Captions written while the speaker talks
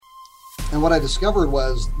And what I discovered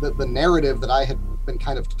was that the narrative that I had been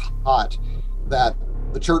kind of taught, that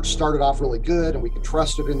the church started off really good and we could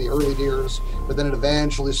trust it in the early years, but then it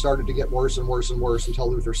eventually started to get worse and worse and worse until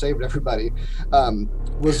Luther saved everybody,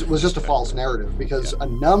 was just a false narrative, because a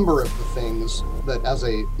number of the things that as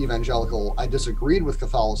a evangelical I disagreed with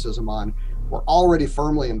Catholicism on were already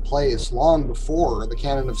firmly in place long before the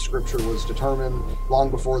canon of scripture was determined, long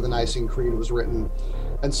before the Nicene Creed was written.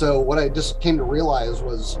 And so what I just came to realize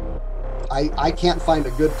was I can't find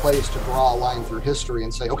a good place to draw a line through history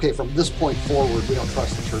and say, okay, from this point forward, we don't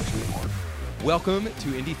trust the church anymore. Welcome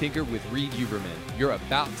to Indie Thinker with Reed Huberman. You're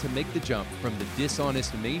about to make the jump from the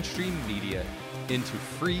dishonest mainstream media into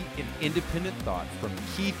free and independent thought from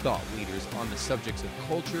key thought leaders on the subjects of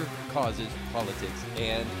culture, causes, politics,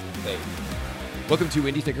 and faith. Welcome to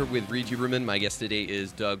Indie Thinker with Reed Huberman. My guest today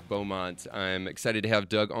is Doug Beaumont. I'm excited to have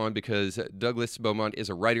Doug on because Douglas Beaumont is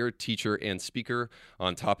a writer, teacher, and speaker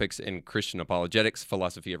on topics in Christian apologetics,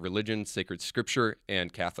 philosophy of religion, sacred scripture,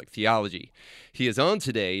 and Catholic theology. He is on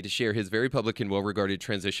today to share his very public and well-regarded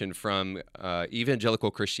transition from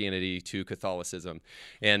evangelical Christianity to Catholicism.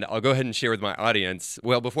 And I'll go ahead and share with my audience.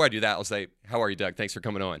 Well, before I do that, I'll say, how are you, Doug? Thanks for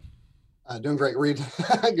coming on. Doing great, Reed.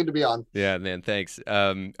 Good to be on. Yeah, man, thanks.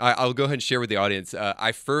 I'll go ahead and share with the audience.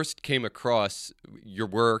 I first came across your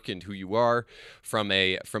work and who you are from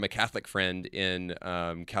a Catholic friend in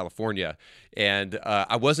California, and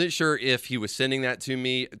I wasn't sure if he was sending that to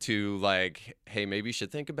me to like, hey, maybe you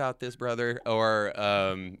should think about this, brother,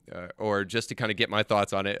 or just to kind of get my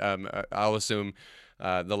thoughts on it. I'll assume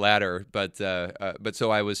the latter, but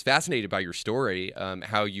so I was fascinated by your story,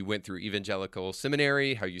 how you went through evangelical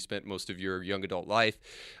seminary, how you spent most of your young adult life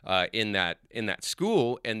in that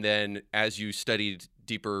school, and then as you studied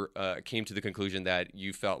deeper, came to the conclusion that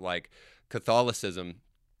you felt like Catholicism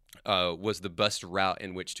was the best route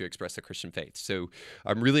in which to express the Christian faith. So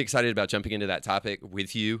I'm really excited about jumping into that topic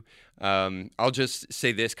with you. I'll just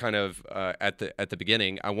say this kind of at the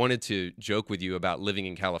beginning. I wanted to joke with you about living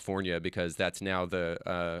in California because that's now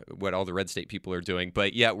the what all the red state people are doing.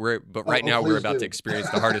 But yeah, right now we're about to experience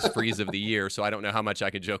the hardest freeze of the year. So I don't know how much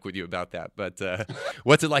I could joke with you about that. But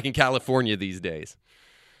what's it like in California these days?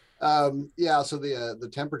 Yeah, so the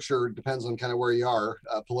temperature depends on kind of where you are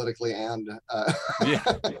politically and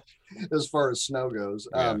as far as snow goes.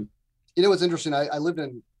 Yeah. You know, what's interesting, I lived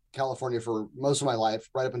in California for most of my life,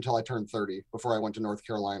 right up until I turned 30, before I went to North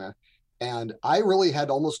Carolina. And I really had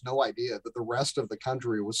almost no idea that the rest of the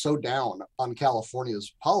country was so down on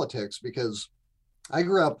California's politics, because I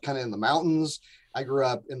grew up kind of in the mountains. I grew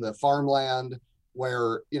up in the farmland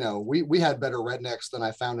where, you know, we had better rednecks than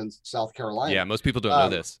I found in South Carolina. Yeah, most people don't know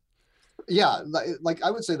this. Yeah, like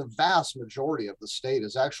I would say the vast majority of the state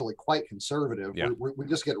is actually quite conservative. Yeah. We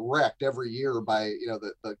just get wrecked every year by, you know,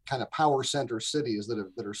 the kind of power center cities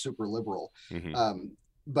that are super liberal.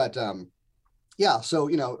 Mm-hmm. Yeah, so,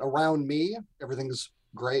 you know, around me, everything's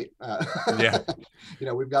great. Yeah. You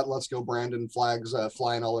know, we've got Let's Go Brandon flags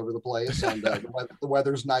flying all over the place, and the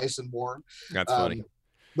weather's nice and warm. That's funny.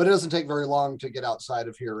 But it doesn't take very long to get outside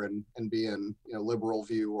of here and be in, you know, Liberal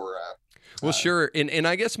View or well, sure. And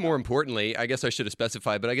I guess more importantly, I guess I should have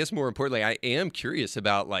specified, but I guess more importantly, I am curious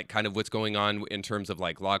about like kind of what's going on in terms of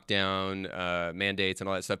like lockdown mandates and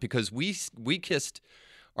all that stuff, because we kissed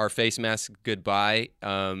our face mask goodbye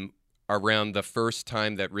around the first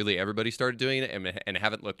time that really everybody started doing it and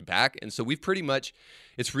haven't looked back. And so we've pretty much,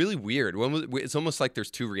 it's really weird. It's almost like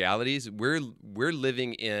there's two realities. We're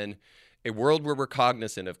living in a world where we're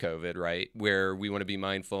cognizant of COVID, right? Where we want to be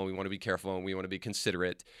mindful and we want to be careful and we want to be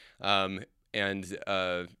considerate. You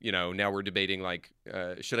know, now we're debating like,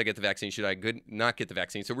 should I get the vaccine? Should I not get the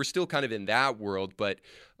vaccine? So we're still kind of in that world, but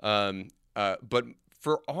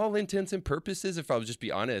for all intents and purposes, if I'll just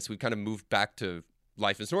be honest, we've kind of moved back to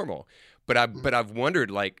life as normal. But I've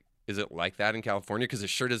wondered, like, is it like that in California? Because it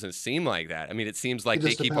sure doesn't seem like that. I mean, it seems like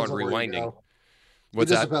they keep on rewinding.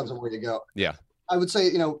 What's that? It just depends on where you go. Yeah. I would say,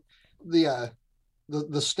 you know, the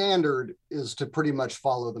standard is to pretty much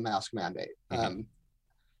follow the mask mandate. Mm-hmm.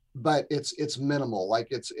 But it's minimal. Like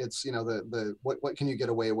it's you know, the what can you get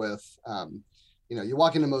away with? You know, you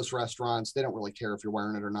walk into most restaurants, they don't really care if you're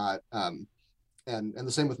wearing it or not. And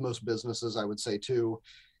the same with most businesses, I would say too.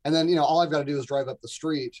 And then, you know, all I've got to do is drive up the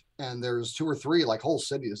street and there's 2 or 3 like whole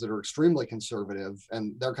cities that are extremely conservative,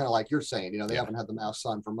 and they're kind of like you're saying, you know, they haven't had the masks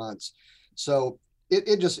on for months. So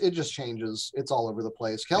it just changes. It's all over the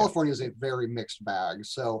place. California is a very mixed bag.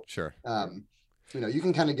 So sure. You know, you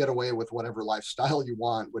can kind of get away with whatever lifestyle you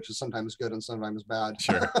want, which is sometimes good and sometimes bad.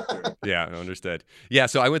 Sure. Yeah, understood. Yeah,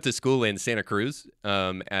 so I went to school in Santa Cruz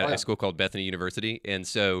at a school called Bethany University. And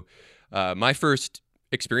so my first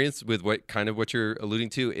experience with what you're alluding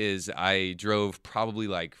to is I drove probably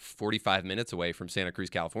like 45 minutes away from Santa Cruz,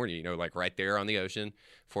 California, like right there on the ocean.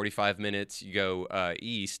 45 minutes, you go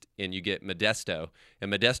east and you get Modesto.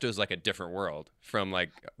 And Modesto is like a different world from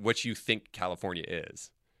like what you think California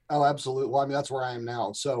is. Oh, absolutely. Well, I mean, that's where I am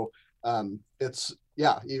now. So it's,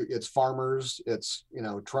 yeah, it's farmers, it's,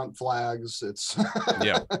 Trump flags. It's,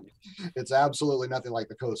 Yeah. it's absolutely nothing like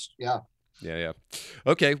the coast. Yeah. Yeah.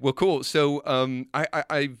 Okay. Well, cool. So,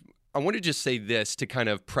 I want to just say this to kind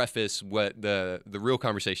of preface what the real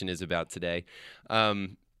conversation is about today.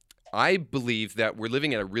 I believe that we're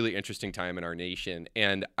living at a really interesting time in our nation,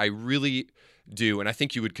 and I really do, and I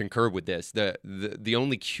think you would concur with this. The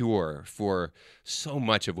only cure for so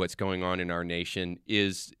much of what's going on in our nation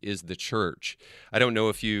is the church. I don't know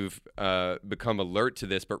if you've become alert to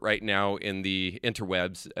this, but right now in the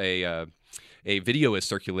interwebs, a video is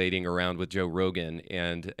circulating around with Joe Rogan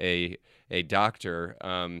and a doctor,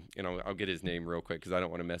 I'll get his name real quick because I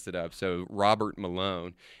don't want to mess it up. So Robert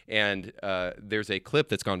Malone, and there's a clip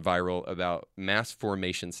that's gone viral about mass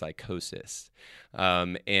formation psychosis,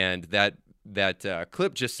 and that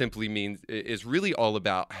clip just simply is really all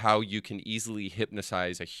about how you can easily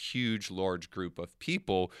hypnotize a huge, large group of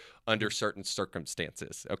people under certain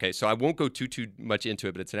circumstances. Okay, so I won't go too much into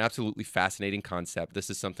it, but it's an absolutely fascinating concept. This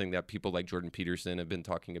is something that people like Jordan Peterson have been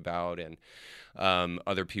talking about, and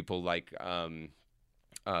other people like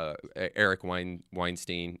Eric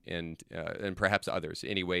Weinstein and perhaps others.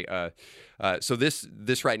 Anyway, so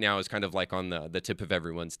this right now is kind of like on the tip of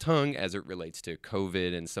everyone's tongue as it relates to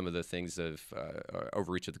COVID and some of the things of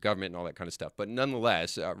overreach of the government and all that kind of stuff. But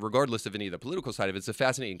nonetheless, regardless of any of the political side of it, it's a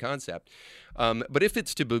fascinating concept. But if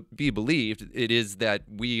it's to be believed, it is that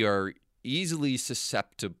we are easily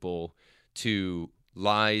susceptible to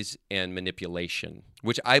lies and manipulation,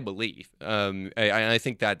 which I believe. I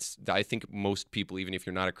think most people, even if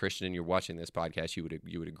you're not a Christian and you're watching this podcast, you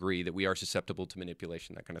would agree that we are susceptible to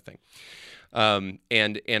manipulation, that kind of thing.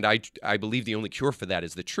 And I believe the only cure for that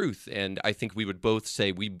is the truth. And I think we would both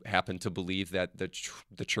say we happen to believe that the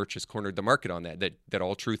church has cornered the market on that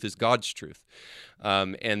all truth is God's truth.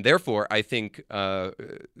 And therefore, I think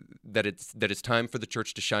that it's time for the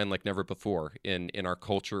church to shine like never before in our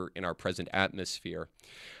culture, in our present atmosphere.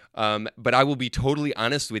 But I will be totally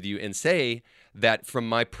honest with you and say that from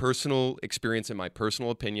my personal experience and my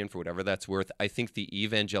personal opinion, for whatever that's worth, I think the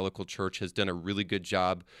evangelical church has done a really good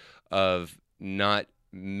job of not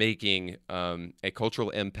making a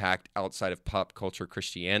cultural impact outside of pop culture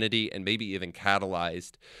Christianity, and maybe even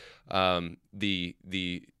catalyzed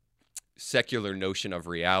the secular notion of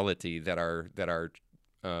reality that our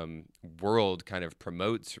world kind of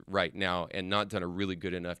promotes right now, and not done a really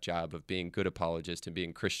good enough job of being good apologists and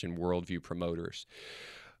being Christian worldview promoters.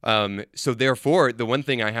 So therefore, the one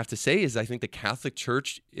thing I have to say is I think the Catholic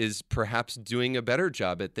Church is perhaps doing a better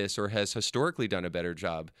job at this, or has historically done a better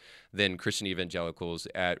job than Christian evangelicals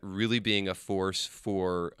at really being a force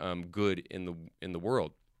for good in the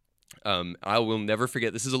world. I will never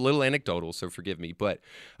forget, this is a little anecdotal, so forgive me, but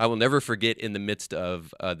I will never forget in the midst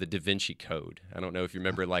of the Da Vinci Code. I don't know if you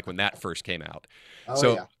remember like when that first came out. Oh,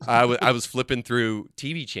 so yeah. I was flipping through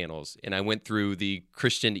TV channels, and I went through the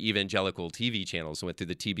Christian evangelical TV channels. I went through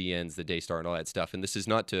the TBNs, the Daystar, and all that stuff. And this is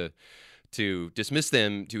not to dismiss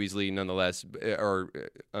them too easily, nonetheless,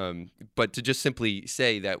 but to just simply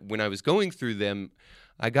say that when I was going through them,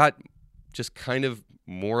 I got just kind of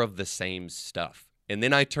more of the same stuff. And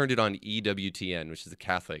then I turned it on EWTN, which is a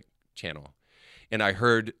Catholic channel, and I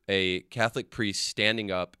heard a Catholic priest standing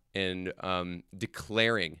up and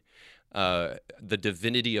declaring the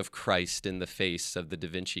divinity of Christ in the face of the Da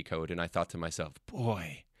Vinci Code. And I thought to myself,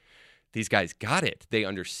 boy, these guys got it. They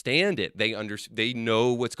understand it. They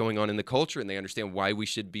know what's going on in the culture, and they understand why we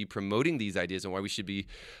should be promoting these ideas, and why we should be,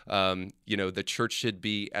 the church should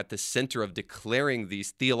be at the center of declaring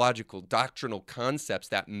these theological, doctrinal concepts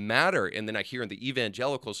that matter. And then I hear in the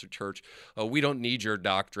evangelical church, oh, we don't need your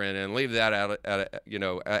doctrine, and leave that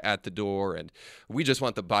at the door, and we just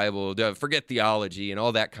want the Bible. Forget theology and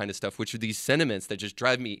all that kind of stuff, which are these sentiments that just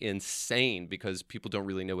drive me insane because people don't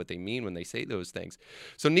really know what they mean when they say those things.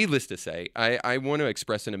 So needless to say, I want to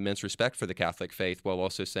express an immense respect for the Catholic faith, while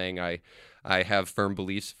also saying I have firm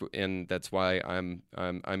beliefs, and that's why I'm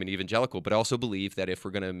an evangelical. But I also believe that if we're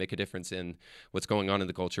going to make a difference in what's going on in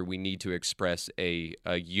the culture, we need to express a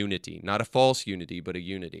unity, not a false unity, but a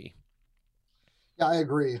unity. Yeah, I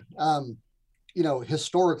agree.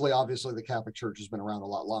 Historically, obviously, the Catholic Church has been around a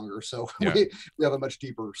lot longer, so Yeah. we have a much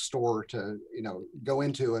deeper store to go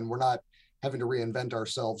into, and we're not having to reinvent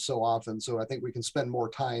ourselves so often. So I think we can spend more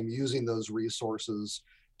time using those resources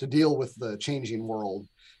to deal with the changing world.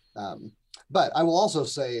 But I will also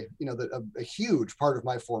say, that a huge part of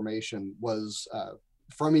my formation was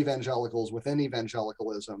from evangelicals within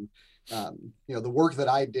evangelicalism. The work that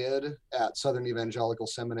I did at Southern Evangelical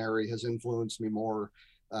Seminary has influenced me more,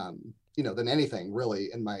 than anything really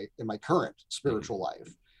in my current spiritual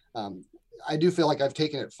life. I do feel like I've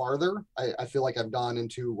taken it farther. I feel like I've gone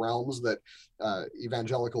into realms that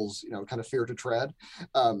evangelicals, kind of fear to tread.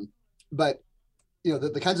 But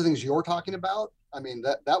the kinds of things you're talking about, I mean,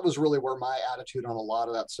 that was really where my attitude on a lot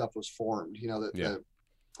of that stuff was formed.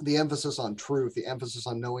 The emphasis on truth, the emphasis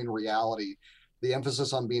on knowing reality, the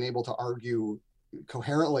emphasis on being able to argue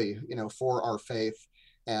coherently, for our faith,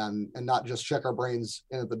 and not just check our brains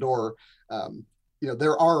in at the door.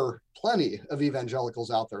 There are plenty of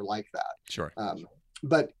evangelicals out there like that. Sure.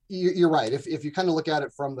 But you're right. If you kind of look at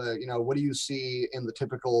it from the, what do you see in the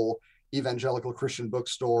typical evangelical Christian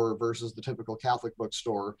bookstore versus the typical Catholic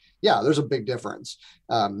bookstore? Yeah, there's a big difference.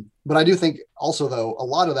 But I do think also, though, a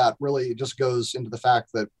lot of that really just goes into the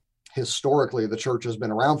fact that historically the church has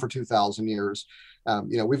been around for 2,000 years.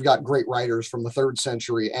 We've got great writers from the 3rd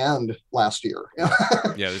century and last year.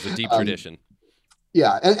 Yeah, there's a deep tradition.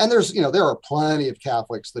 Yeah. And there's, there are plenty of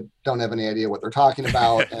Catholics that don't have any idea what they're talking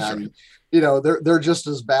about. And, they're just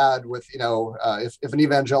as bad with, if an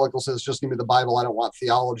evangelical says, just give me the Bible, I don't want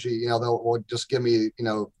theology, they'll just give me,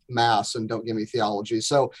 mass and don't give me theology.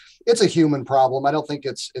 So it's a human problem. I don't think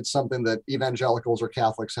it's something that evangelicals or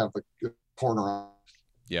Catholics have the corner on.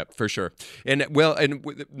 Yeah, for sure. And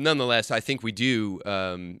nonetheless, I think we do.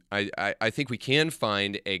 I think we can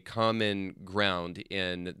find a common ground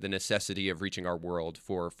in the necessity of reaching our world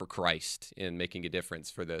for Christ and making a difference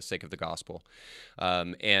for the sake of the gospel.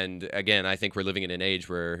 And again, I think we're living in an age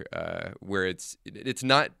where it's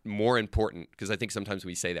not more important, because I think sometimes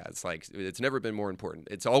we say that it's like it's never been more important.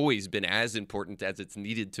 It's always been as important as it's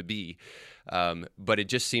needed to be. But it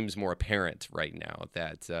just seems more apparent right now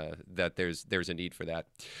that there's a need for that.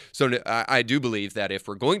 So I do believe that if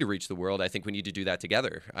we're going to reach the world, I think we need to do that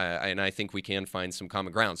together, and I think we can find some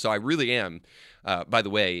common ground. So I really am, by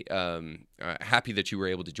the way, happy that you were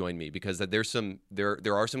able to join me, because there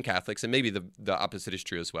are some Catholics, and maybe the opposite is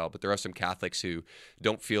true as well, but there are some Catholics who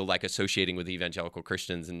don't feel like associating with evangelical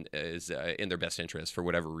Christians is in their best interest for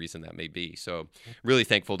whatever reason that may be. So really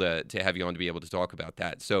thankful to have you on to be able to talk about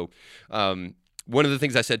that. So one of the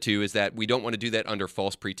things I said too is that we don't want to do that under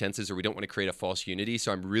false pretenses, or we don't want to create a false unity.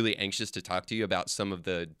 So I'm really anxious to talk to you about some of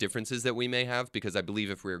the differences that we may have, because I believe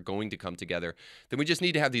if we're going to come together, then we just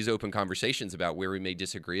need to have these open conversations about where we may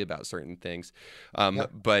disagree about certain things.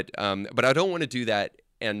 But I don't want to do that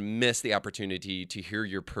and miss the opportunity to hear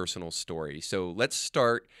your personal story. So let's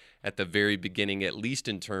start at the very beginning, at least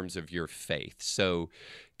in terms of your faith. So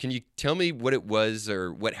can you tell me what it was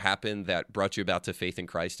or what happened that brought you about to faith in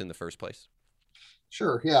Christ in the first place?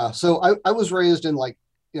 Sure. Yeah. So I was raised in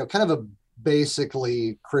kind of a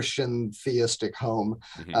basically Christian theistic home.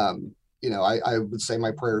 Mm-hmm. I would say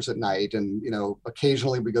my prayers at night, and,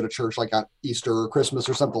 occasionally we go to church like on Easter or Christmas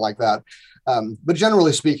or something like that. But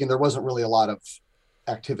generally speaking, there wasn't really a lot of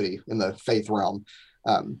activity in the faith realm.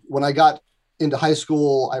 When I got into high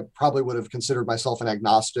school, I probably would have considered myself an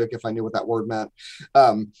agnostic if I knew what that word meant.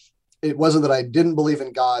 It wasn't that I didn't believe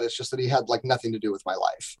in God. It's just that he had nothing to do with my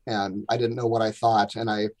life, and I didn't know what I thought. And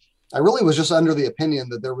I really was just under the opinion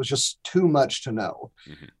that there was just too much to know,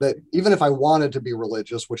 mm-hmm. that even if I wanted to be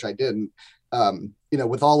religious, which I didn't,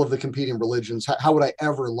 with all of the competing religions, how would I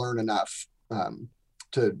ever learn enough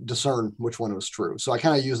to discern which one was true? So I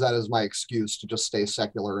kind of used that as my excuse to just stay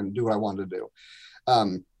secular and do what I wanted to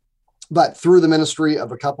do. But through the ministry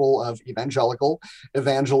of a couple of evangelical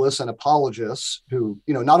evangelists and apologists who,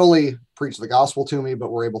 not only preached the gospel to me,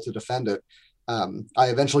 but were able to defend it, I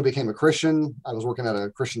eventually became a Christian. I was working at a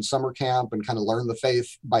Christian summer camp and kind of learned the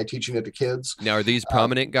faith by teaching it to kids. Now, are these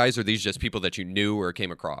prominent guys, or are these just people that you knew or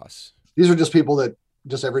came across? These are just people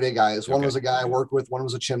just everyday guys. One was a guy I worked with. One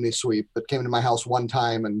was a chimney sweep that came into my house one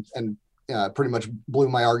time and pretty much blew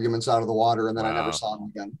my arguments out of the water, and then I never saw him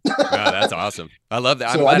again. Wow, that's awesome. I love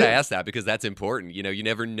that. I'm glad I asked that, because that's important. You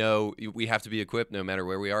never know. We have to be equipped no matter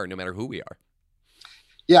where we are, no matter who we are.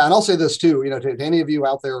 Yeah. And I'll say this too, to any of you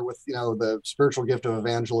out there with, the spiritual gift of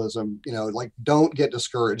evangelism, don't get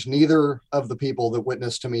discouraged. Neither of the people that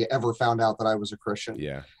witnessed to me ever found out that I was a Christian.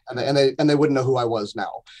 Yeah. And they wouldn't know who I was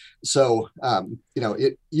now. So,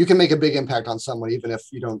 you can make a big impact on someone, even if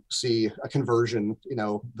you don't see a conversion,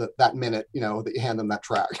 that minute, that you hand them that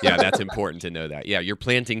track. Yeah. That's important to know that. Yeah. You're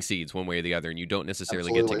planting seeds one way or the other, and you don't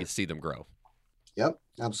necessarily get to see them grow. Yep.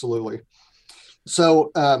 Absolutely. So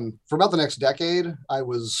for about the next decade, I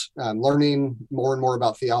was learning more and more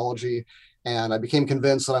about theology. And I became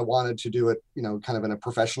convinced that I wanted to do it, kind of in a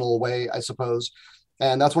professional way, I suppose.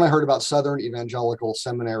 And that's when I heard about Southern Evangelical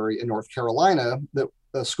Seminary in North Carolina, that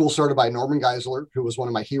the school started by Norman Geisler, who was one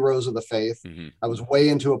of my heroes of the faith. Mm-hmm. I was way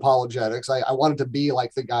into apologetics. I wanted to be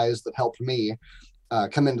like the guys that helped me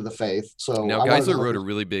come into the faith. So now, Geisler wrote a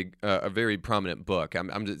really big, a very prominent book.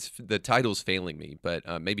 I'm just, the title's failing me,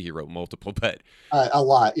 but maybe he wrote multiple. But a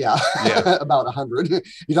lot, yeah. About 100.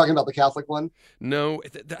 You talking about the Catholic one? No,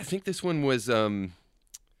 I think this one was.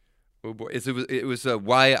 Oh boy, it was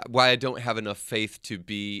why I don't have enough faith to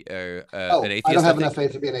be an atheist. I don't have enough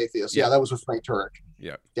faith to be an atheist. Yeah, that was with Frank Turek.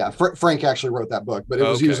 Yeah. Frank actually wrote that book, but it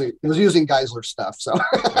was using Geisler stuff. So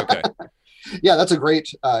okay. Yeah, that's a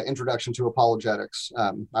great introduction to apologetics.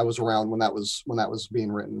 I was around when that was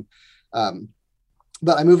being written.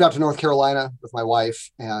 But I moved out to North Carolina with my wife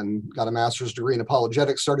and got a master's degree in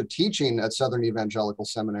apologetics, started teaching at Southern Evangelical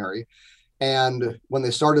Seminary. And when they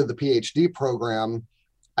started the PhD program,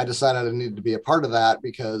 I decided I needed to be a part of that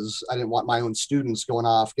because I didn't want my own students going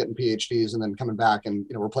off, getting PhDs and then coming back and,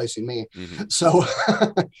 replacing me. Mm-hmm. So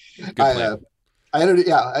I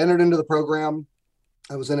entered into the program.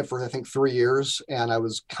 I was in it for, I think, 3 years, and I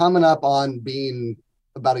was coming up on being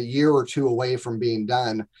about a year or two away from being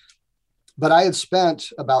done. But I had spent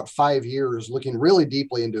about 5 years looking really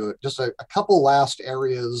deeply into it, just a couple last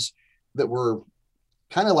areas that were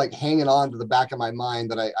kind of like hanging on to the back of my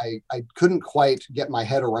mind that I couldn't quite get my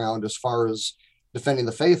head around as far as defending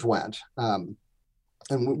the faith went. And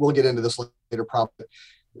we'll get into this later, probably.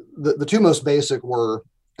 The two most basic were,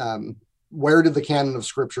 where did the canon of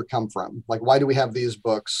scripture come from? Like, why do we have these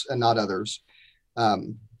books and not others?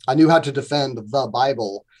 I knew how to defend the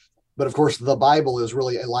Bible, but of course the Bible is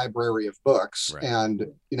really a library of books. Right. And,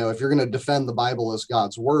 if you're going to defend the Bible as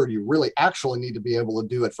God's word, you really actually need to be able to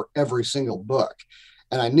do it for every single book.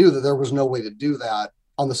 And I knew that there was no way to do that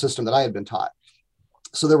on the system that I had been taught.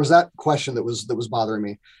 So there was that question that was bothering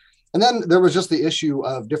me. And then there was just the issue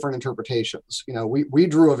of different interpretations. We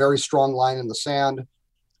drew a very strong line in the sand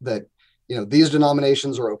that, these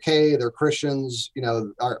denominations are okay. They're Christians.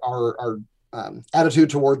 Our attitude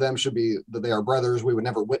toward them should be that they are brothers. We would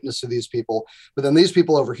never witness to these people. But then these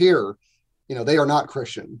people over here, they are not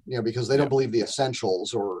Christian, because they don't believe the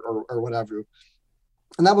essentials or whatever.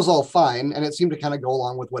 And that was all fine. And it seemed to kind of go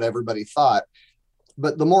along with what everybody thought.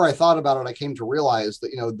 But the more I thought about it, I came to realize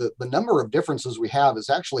that, the number of differences we have is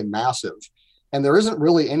actually massive. And there isn't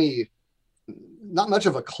really not much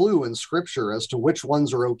of a clue in scripture as to which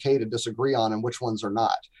ones are okay to disagree on and which ones are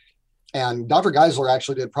not. And Dr. Geisler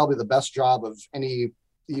actually did probably the best job of any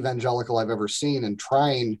evangelical I've ever seen in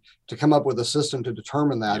trying to come up with a system to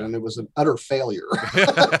determine that. And it was an utter failure.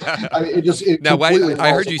 Now, why,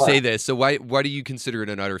 I heard you say this. So why do you consider it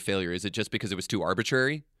an utter failure? Is it just because it was too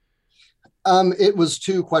arbitrary? It was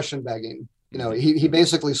too question begging. He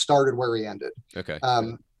basically started where he ended. Okay.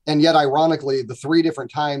 And yet, ironically, the 3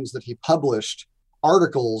 different times that he published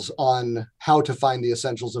articles on how to find the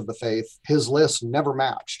essentials of the faith, his list never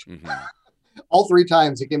matched. Mm-hmm. All 3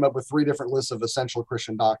 times he came up with 3 different lists of essential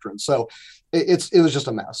Christian doctrines. So it was just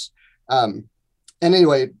a mess. And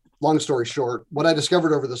anyway, long story short, what I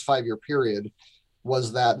discovered over this 5-year period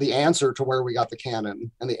was that the answer to where we got the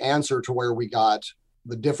canon and the answer to where we got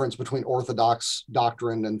the difference between Orthodox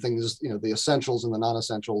doctrine and things, the essentials and the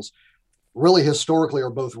non-essentials, really historically are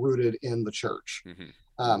both rooted in the church.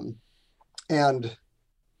 Mm-hmm. And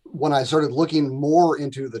when I started looking more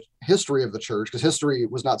into the history of the church, because history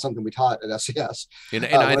was not something we taught at SES. And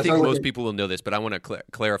I think most people will know this, but I want to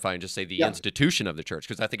clarify and just say the institution of the church,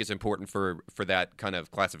 because I think it's important for that kind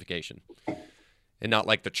of classification. And not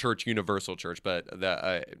like the church, universal church, but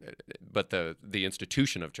the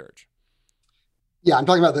institution of church. Yeah, I'm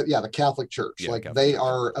talking about the Catholic Church. Catholic they Church.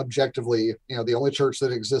 Are objectively, the only church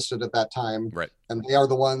that existed at that time. Right. And they are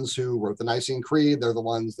the ones who wrote the Nicene Creed. They're the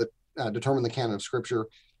ones that determine the canon of Scripture.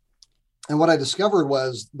 And what I discovered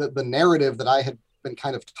was that the narrative that I had been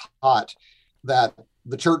kind of taught, that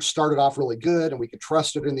the church started off really good and we could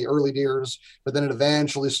trust it in the early years, but then it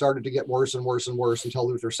eventually started to get worse and worse and worse until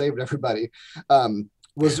Luther saved everybody,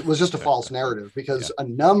 was just a false narrative, because a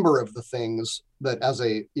number of the things that as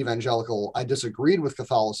a evangelical I disagreed with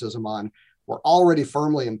Catholicism on were already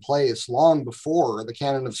firmly in place long before the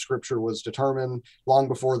canon of Scripture was determined, long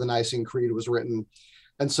before the Nicene Creed was written.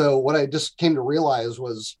 And so what I just came to realize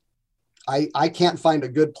was I can't find a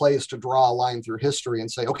good place to draw a line through history and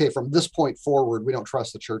say, okay, from this point forward, we don't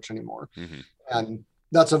trust the church anymore. Mm-hmm. And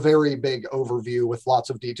that's a very big overview with lots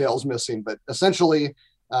of details missing. But essentially,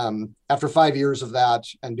 after 5 years of that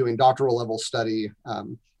and doing doctoral level study,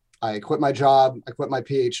 I quit my job, I quit my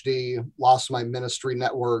PhD, lost my ministry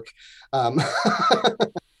network.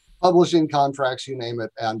 publishing contracts, you name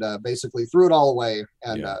it, and basically threw it all away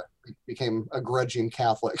and Yeah. became a grudging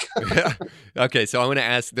Catholic. Okay, so I want to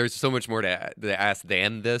ask. There's so much more to ask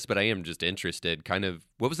than this, but I am just interested. Kind of,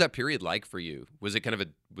 what was that period like for you? Was it kind of a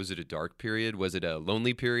was it a dark period? Was it a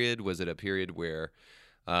lonely period? Was it a period where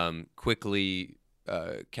quickly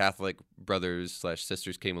Catholic brothers slash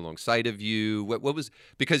sisters came alongside of you? What was,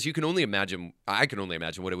 because you can only imagine. I can only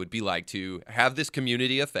imagine what it would be like to have this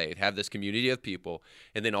community of faith, have this community of people,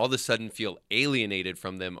 and then all of a sudden feel alienated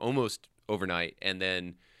from them almost overnight, and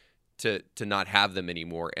then to not have them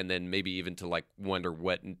anymore, and then maybe even to like wonder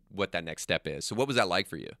what that next step is. So what was that like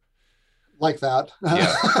for you? Like that.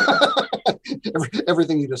 Yeah.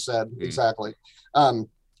 Everything you just said. Mm. Exactly.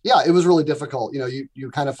 Yeah, it was really difficult. You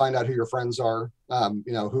kind of find out who your friends are,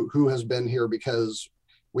 who has been here because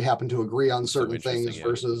we happen to agree on So certain interesting, things yeah.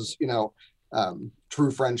 versus, true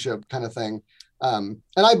friendship kind of thing. And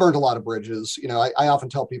I burned a lot of bridges. I often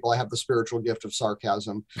tell people I have the spiritual gift of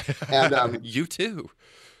sarcasm. And You too.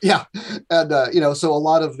 yeah, and so a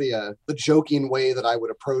lot of the joking way that I would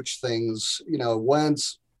approach things,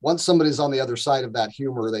 once somebody's on the other side of that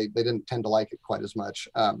humor, they didn't tend to like it quite as much.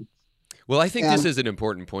 Well, I think this And is an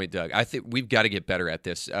important point, Doug. I think we've got to get better at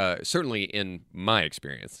this. Certainly, in my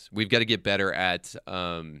experience, we've got to get better at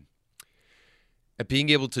being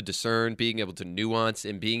able to discern, being able to nuance,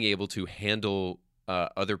 and being able to handle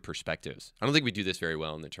other perspectives. I don't think we do this very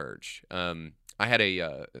well in the church. I had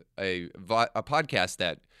a podcast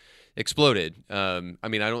that exploded. I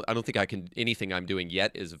mean, I don't think anything I'm doing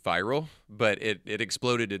yet is viral, but it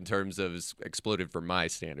exploded in terms of exploded for my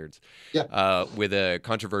standards. yeah, With a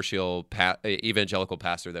controversial evangelical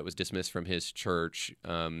pastor that was dismissed from his church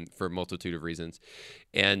for a multitude of reasons.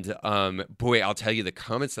 And boy, I'll tell you, the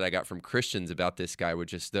comments that I got from Christians about this guy were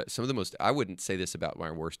just some of the most. I wouldn't say this about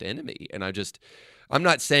my worst enemy, and I'm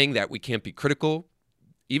not saying that we can't be critical,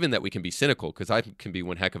 even that we can be cynical, because I can be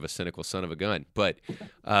one heck of a cynical son of a gun. But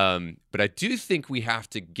I do think we have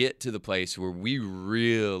to get to the place where we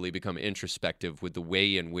really become introspective with the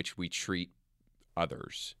way in which we treat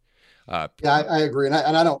others. yeah, I agree, and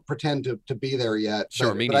I don't pretend to be there yet.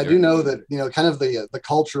 Sure, me but I neither. do know that kind of the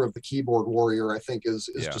culture of the keyboard warrior, I think, is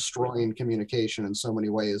Yeah. destroying communication in so many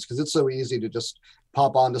ways because it's so easy to just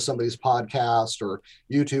pop onto somebody's podcast or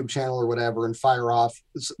YouTube channel or whatever and fire off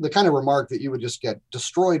the kind of remark that you would just get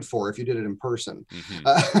destroyed for if you did it in person,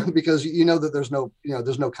 because that there's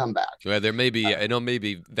no comeback. Well, there may be, I know, it may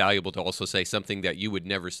be valuable to also say something that you would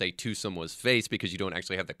never say to someone's face because you don't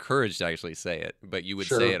actually have the courage to actually say it, but you would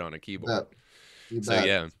Sure. say it on a keyboard. You So bet.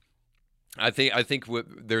 yeah, I think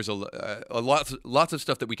there's a lots of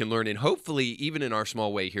stuff that we can learn, and hopefully, even in our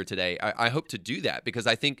small way here today, I hope to do that because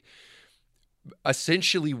I think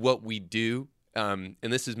essentially what we do, and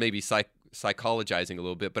this is maybe psychologizing a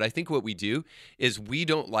little bit, but I think what we do is we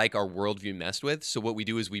don't like our worldview messed with. So what we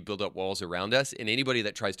do is we build up walls around us, and anybody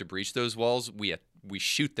that tries to breach those walls, we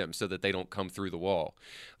shoot them so that they don't come through the wall,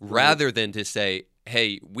 rather than to say,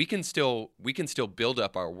 hey, we can still build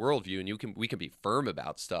up our worldview, and we can be firm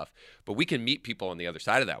about stuff, but we can meet people on the other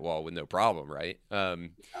side of that wall with no problem, right?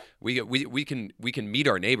 We can meet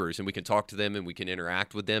our neighbors, and we can talk to them, and we can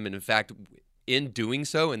interact with them, and in fact, in doing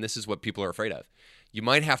so, and this is what people are afraid of, you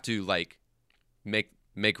might have to like make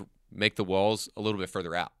the walls a little bit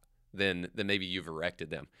further out than maybe you've erected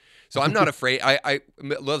them. So I'm not afraid.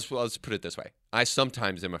 Let's put it this way. I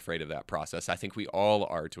sometimes am afraid of that process. I think we all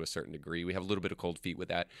are to a certain degree. We have a little bit of cold feet with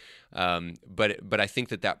that. But I think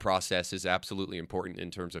that process is absolutely important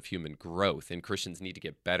in terms of human growth, and Christians need to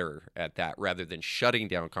get better at that rather than shutting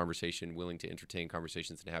down conversation, willing to entertain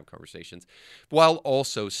conversations and have conversations, while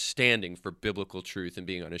also standing for biblical truth and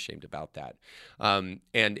being unashamed about that. And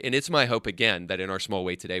it's my hope, again, that in our small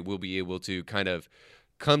way today, we'll be able to kind of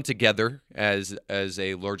come together as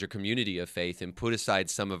a larger community of faith and put aside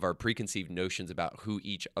some of our preconceived notions about who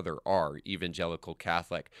each other are, evangelical,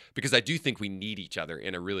 Catholic, because I do think we need each other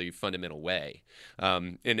in a really fundamental way.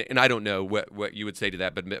 And I don't know what you would say to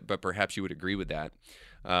that, but perhaps you would agree with that.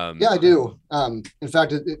 Yeah, I do. In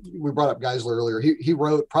fact, we brought up Geisler earlier. He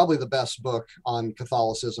wrote probably the best book on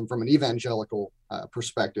Catholicism from an evangelical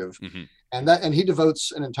perspective, Mm-hmm. and he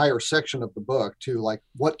devotes an entire section of the book to like,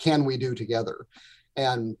 what can we do together?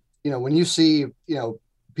 And when you see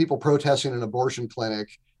people protesting an abortion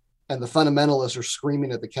clinic, and the fundamentalists are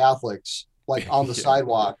screaming at the Catholics like on the Yeah.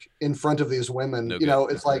 sidewalk in front of these women, No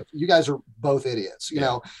good. it's like, you guys are both idiots,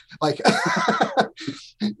 Yeah. like,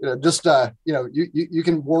 just, you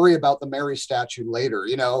can worry about the Mary statue later,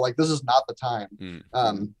 like this is not the time.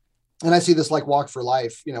 Mm-hmm. And I see this like Walk for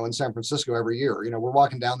Life, in San Francisco every year. We're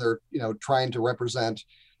walking down there, trying to represent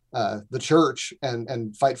the church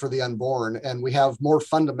and fight for the unborn. And we have more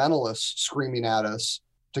fundamentalists screaming at us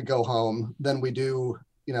to go home than we do,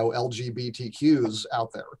 LGBTQs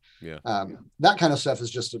out there. Yeah. That kind of stuff is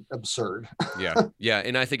just absurd. Yeah.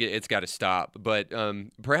 And I think it's got to stop. But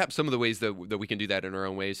perhaps some of the ways that we can do that in our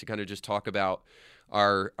own ways to kind of just talk about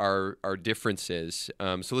our differences.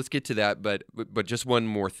 So let's get to that. But just one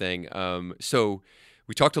more thing. So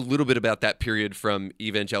we talked a little bit about that period from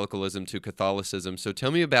evangelicalism to Catholicism. So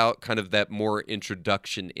tell me about kind of that more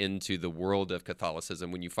introduction into the world of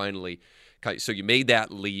Catholicism when you finally, so you made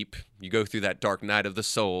that leap, you go through that dark night of the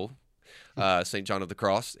soul, St. John of the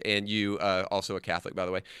Cross, and you also a Catholic, by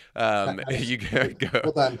the way. You go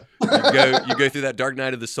through that dark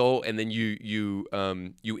night of the soul, and then you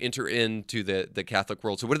enter into the Catholic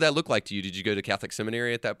world. So what did that look like to you? Did you go to Catholic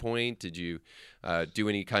seminary at that point? Did you do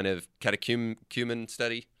any kind of catechumen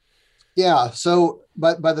study? Yeah. So,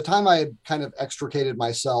 by the time I had kind of extricated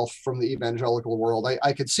myself from the evangelical world,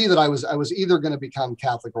 I could see that I was either going to become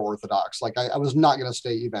Catholic or Orthodox. Like I was not going to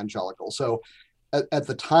stay evangelical. So at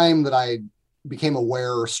the time that I became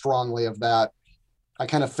aware strongly of that, I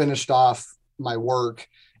kind of finished off my work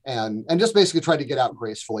and just basically tried to get out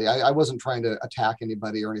gracefully. I wasn't trying to attack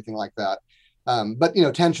anybody or anything like that. But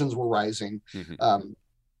tensions were rising. Mm-hmm.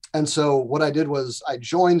 And so what I did was I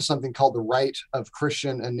joined something called the Rite of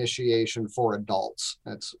Christian Initiation for Adults.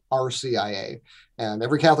 It's RCIA. And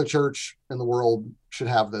every Catholic church in the world should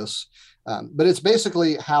have this. But it's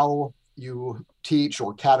basically how you teach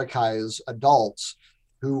or catechize adults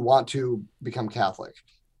who want to become Catholic.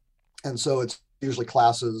 And so it's usually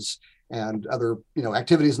classes and other,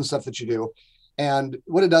 activities and stuff that you do. And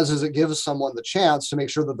what it does is it gives someone the chance to make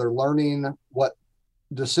sure that they're learning what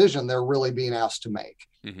decision they're really being asked to make.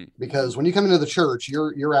 Mm-hmm. Because when you come into the church,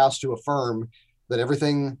 you're asked to affirm that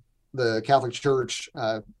everything the Catholic Church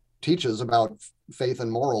teaches about faith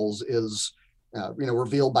and morals is,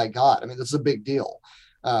 revealed by God. I mean, this is a big deal.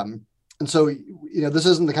 And so, this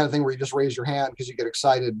isn't the kind of thing where you just raise your hand because you get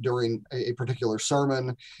excited during a particular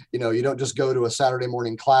sermon. You don't just go to a Saturday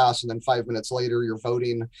morning class and then 5 minutes later you're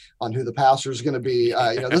voting on who the pastor is going to be.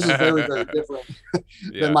 This is very, very different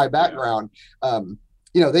than my background.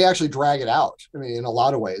 They actually drag it out. I mean, in a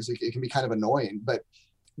lot of ways, it can be kind of annoying, but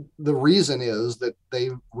the reason is that they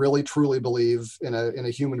really truly believe in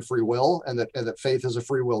a human free will and that faith is a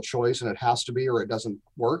free will choice and it has to be, or it doesn't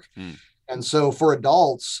work. And so for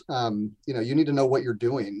adults, you need to know what you're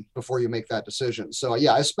doing before you make that decision. So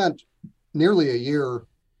I spent nearly a year.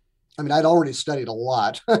 I mean, I'd already studied a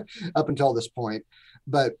lot up until this point,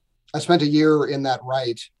 but I spent a year in that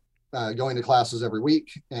rite, going to classes every week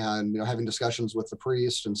and, having discussions with the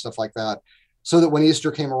priest and stuff like that, so that when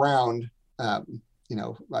Easter came around, I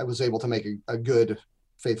was able to make a good,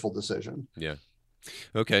 faithful decision. Yeah.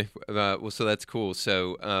 Okay. Well, so that's cool.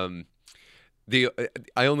 So,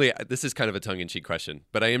 this is kind of a tongue-in-cheek question,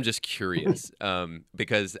 but I am just curious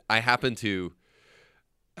because I happen to,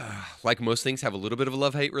 like most things, have a little bit of a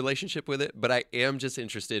love-hate relationship with it, but I am just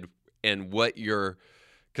interested in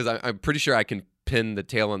because I'm pretty sure I can pin the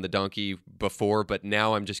tail on the donkey before, but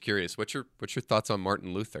now I'm just curious. What's your thoughts on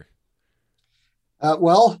Martin Luther?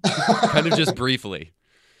 Kind of just briefly.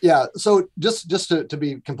 Yeah. So just to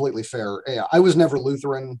be completely fair, I was never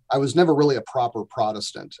Lutheran. I was never really a proper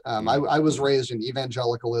Protestant. I was raised in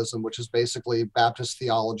evangelicalism, which is basically Baptist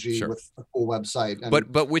theology. Sure. With a cool website. And,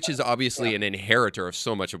 but which is obviously an inheritor of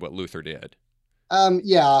so much of what Luther did. In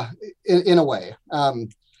a way.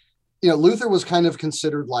 Luther was kind of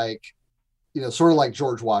considered like, sort of like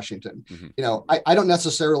George Washington. Mm-hmm. I don't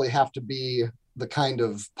necessarily have to be the kind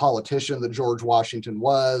of politician that George Washington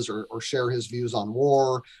was, or share his views on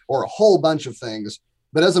war, or a whole bunch of things.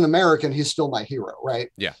 But as an American, he's still my hero, right?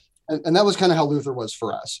 Yeah. And that was kind of how Luther was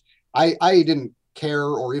for us. I didn't care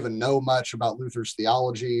or even know much about Luther's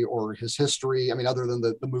theology or his history. I mean, other than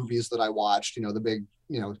the movies that I watched, the big,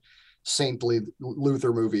 saintly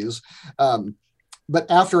Luther movies. But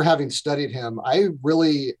after having studied him, I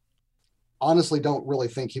really honestly don't really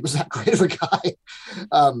think he was that great of a guy.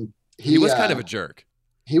 He was kind of a jerk.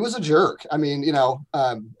 He was a jerk. I mean,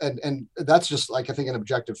 and that's just like, I think, an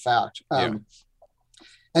objective fact. And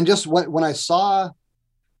just when I saw,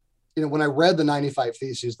 when I read the 95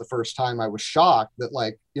 Theses the first time, I was shocked that,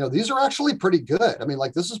 like, these are actually pretty good. I mean,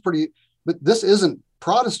 like, this is pretty, but this isn't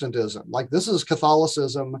Protestantism. Like, this is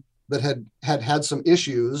Catholicism that had some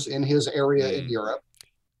issues in his area in Europe,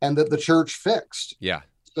 and that the church fixed. Yeah.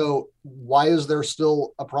 So why is there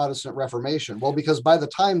still a Protestant Reformation? Well, because by the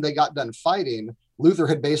time they got done fighting, Luther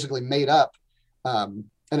had basically made up an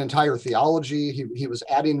entire theology. He was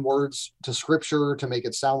adding words to Scripture to make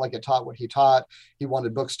it sound like it taught what he taught. He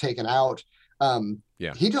wanted books taken out.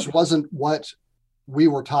 Yeah. He just wasn't what we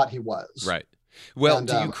were taught he was. Right. Well, And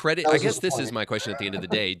do you credit, that I was guess his this is point. my question at the end of the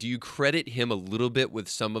day. Do you credit him a little bit with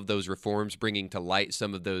some of those reforms, bringing to light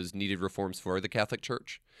some of those needed reforms for the Catholic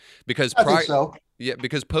Church? Because I think so. yeah,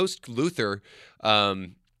 because post Luther,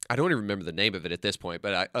 I don't even remember the name of it at this point,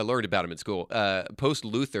 but I learned about him in school. Post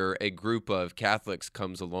Luther, a group of Catholics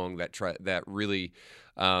comes along that really,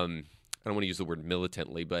 I don't want to use the word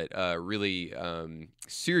militantly, but really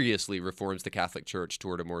seriously reforms the Catholic Church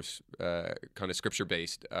toward a more kind of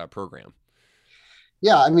scripture-based program.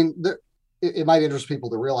 Yeah, I mean, it might interest people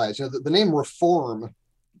to realize, the name reform,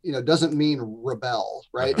 doesn't mean rebel,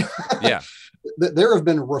 right? Yeah. There have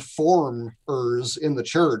been reformers in the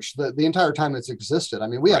church the entire time it's existed. I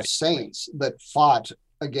mean, we have saints that fought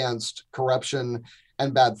against corruption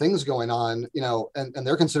and bad things going on, and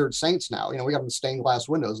they're considered saints now. We have them stained glass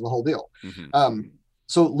windows and the whole deal. Mm-hmm.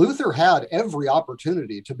 So Luther had every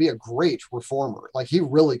opportunity to be a great reformer. Like, he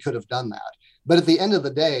really could have done that. But at the end of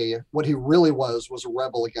the day, what he really was a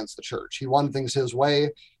rebel against the church. He wanted things his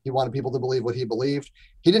way. He wanted people to believe what he believed.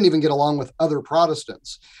 He didn't even get along with other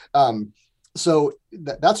Protestants. So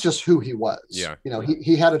that's just who he was. Yeah.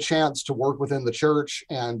 He had a chance to work within the church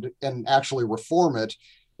and actually reform it.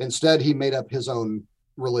 Instead, he made up his own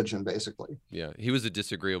religion, basically. Yeah, he was a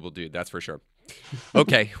disagreeable dude, that's for sure.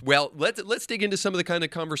 Okay, well, let's dig into some of the kind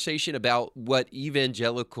of conversation about what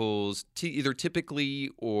evangelicals either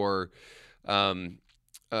typically or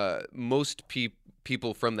most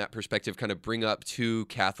people from that perspective kind of bring up to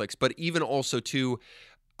Catholics, but even also to,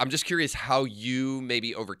 I'm just curious how you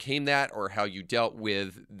maybe overcame that or how you dealt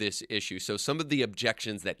with this issue. So some of the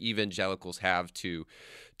objections that evangelicals have to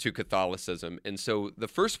Catholicism. And so the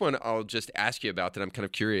first one I'll just ask you about that I'm kind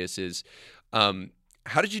of curious is,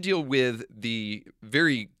 how did you deal with the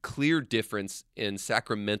very clear difference in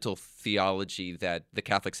sacramental theology that the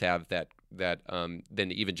Catholics have that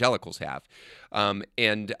than evangelicals have?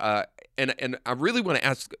 And I really want to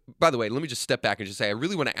ask, by the way, let me just step back and just say, I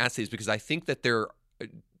really want to ask these because I think that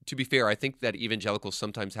to be fair, I think that evangelicals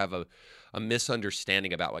sometimes have a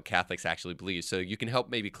misunderstanding about what Catholics actually believe. So you can help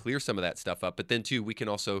maybe clear some of that stuff up. But then, too, we can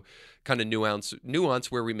also kind of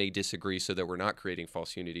nuance where we may disagree so that we're not creating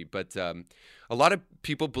false unity. But a lot of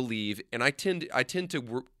people believe, and I tend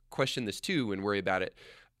to question this, too, and worry about it,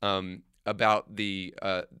 about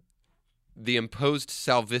the imposed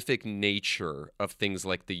salvific nature of things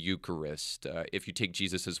like the Eucharist. If you take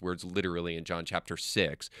Jesus' words literally in John chapter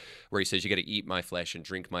 6, where he says, you got to eat my flesh and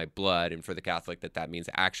drink my blood. And for the Catholic, that means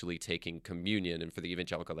actually taking communion. And for the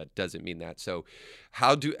evangelical, that doesn't mean that. So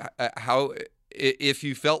if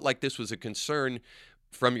you felt like this was a concern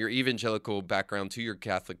from your evangelical background to your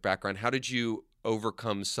Catholic background, how did you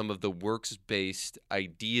overcome some of the works-based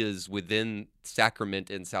ideas within sacrament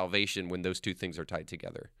and salvation when those two things are tied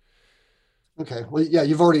together? Okay. Well, yeah,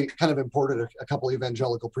 you've already kind of imported a couple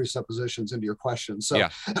evangelical presuppositions into your question. So yeah.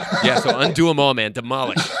 So undo them all, man.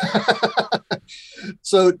 Demolish.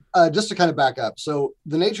 So just to kind of back up. So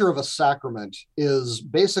the nature of a sacrament is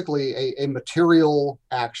basically a material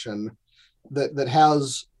action that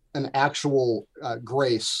has an actual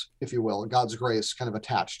grace, if you will, God's grace kind of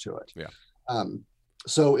attached to it. Yeah.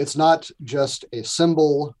 So it's not just a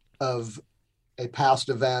symbol of a past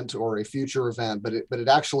event or a future event, but it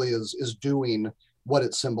actually is doing what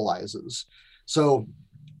it symbolizes. So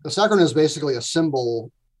the sacrament is basically a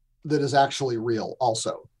symbol that is actually real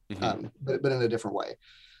also, but in a different way.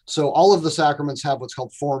 So all of the sacraments have what's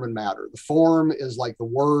called form and matter. The form is like the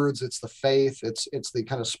words, it's the faith, it's the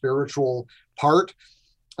kind of spiritual part.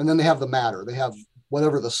 And then they have the matter. They have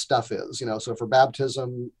whatever the stuff is, so for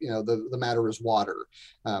baptism, the matter is water.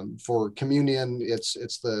 For communion, it's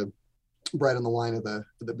the bread and the wine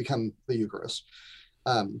that become the Eucharist.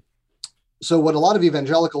 So what a lot of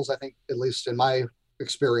evangelicals, I think, at least in my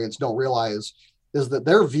experience, don't realize is that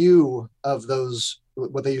their view of those,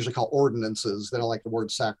 what they usually call ordinances, they don't like the word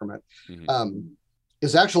sacrament,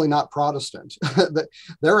 is actually not Protestant.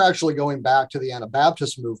 They're actually going back to the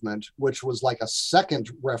Anabaptist movement, which was like a second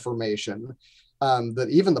Reformation, that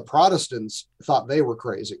even the Protestants thought they were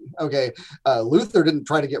crazy. Okay, Luther didn't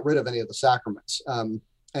try to get rid of any of the sacraments.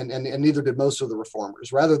 And neither did most of the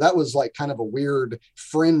reformers. Rather, that was like kind of a weird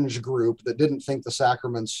fringe group that didn't think the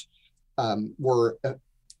sacraments were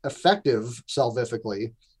effective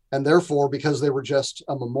salvifically. And therefore, because they were just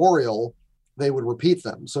a memorial, they would repeat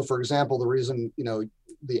them. So, for example, the reason,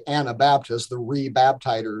 the Anabaptists, the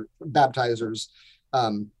baptizers,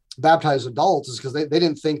 baptize adults is because they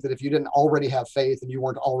didn't think that if you didn't already have faith and you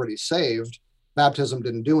weren't already saved, baptism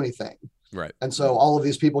didn't do anything. Right. And so all of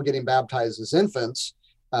these people getting baptized as infants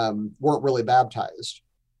weren't really baptized.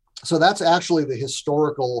 So that's actually the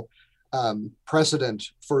historical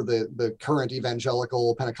precedent for the current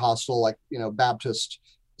evangelical Pentecostal, like, Baptist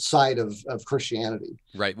side of Christianity.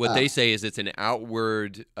 Right. What they say is it's an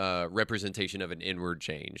outward representation of an inward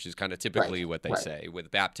change is kind of typically what they say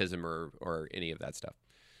with baptism or any of that stuff.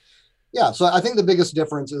 Yeah. So I think the biggest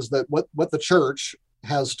difference is that what the church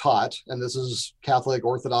has taught, and this is Catholic,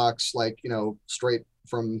 Orthodox, like, straight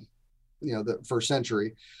from, the first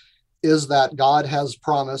century, is that God has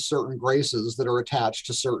promised certain graces that are attached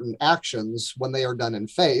to certain actions when they are done in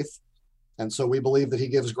faith. And so we believe that he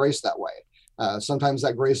gives grace that way. Sometimes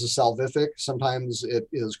that grace is salvific. Sometimes it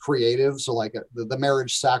is creative. So like the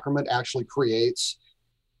marriage sacrament actually creates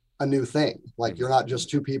a new thing. Like you're not just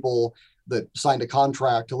two people that signed a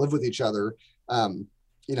contract to live with each other.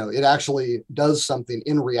 It actually does something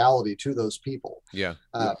in reality to those people. Yeah.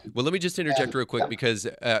 Well, let me just interject real quick because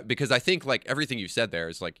I think like everything you said there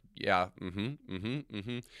is like, yeah,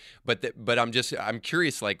 But I'm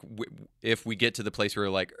curious, like if we get to the place where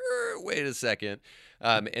we're like, wait a second.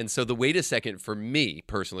 And so the wait a second for me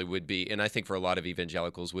personally would be, and I think for a lot of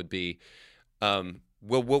evangelicals would be, well,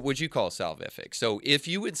 what would you call salvific? So if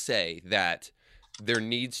you would say that there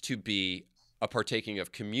needs to be a partaking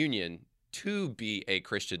of communion to be a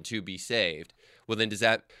Christian, to be saved, well, then does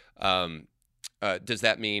that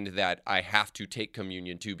mean that I have to take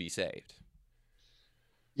communion to be saved?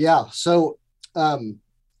 Yeah. So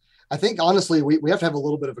I think honestly, we have to have a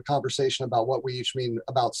little bit of a conversation about what we each mean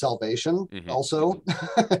about salvation also,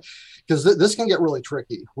 because this can get really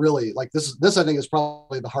tricky, really. Like this I think is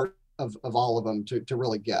probably the heart of all of them to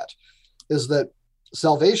really get, is that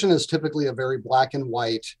salvation is typically a very black and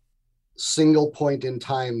white, single point in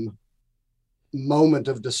time moment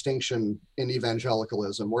of distinction in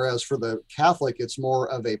evangelicalism, whereas for the Catholic, it's more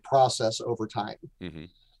of a process over time.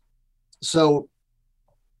 So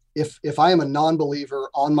if I am a non-believer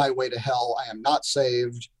on my way to hell, I am not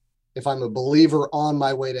saved. If I'm a believer on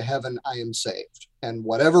my way to heaven, I am saved. And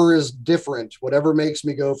whatever is different, whatever makes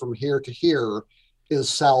me go from here to here, is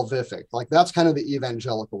salvific. Like that's kind of the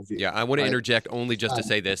evangelical view. Yeah, I want to interject only just to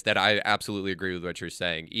say this, that I absolutely agree with what you're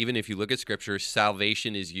saying. Even if you look at scripture,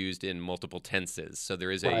 salvation is used in multiple tenses. So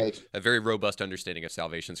there is a very robust understanding of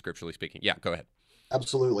salvation, scripturally speaking. Yeah, go ahead.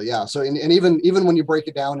 Absolutely. Yeah. So, and even when you break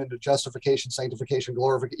it down into justification, sanctification,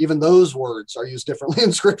 glorification, even those words are used differently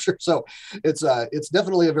in scripture. So it's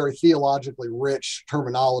definitely a very theologically rich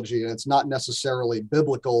terminology, and it's not necessarily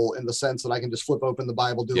biblical in the sense that I can just flip open the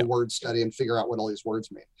Bible, do a word study, and figure out what all these words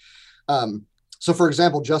mean. So for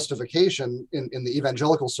example, justification in the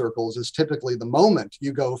evangelical circles is typically the moment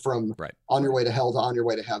you go from on your way to hell to on your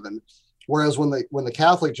way to heaven. Whereas when the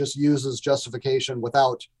Catholic just uses justification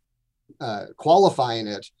without qualifying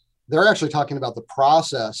it, they're actually talking about the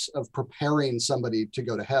process of preparing somebody to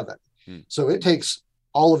go to heaven. So it takes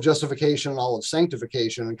all of justification and all of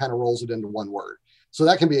sanctification and kind of rolls it into one word. So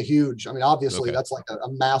that can be a huge, obviously that's like a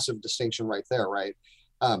massive distinction right there, right?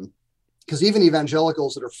 Because even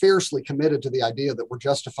evangelicals that are fiercely committed to the idea that we're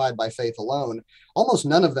justified by faith alone, almost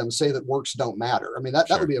none of them say that works don't matter.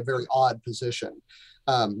 That would be a very odd position.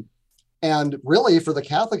 And really, for the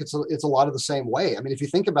Catholic, it's a lot of the same way. If you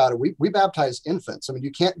think about it, we baptize infants.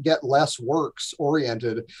 You can't get less works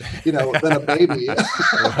oriented, than a baby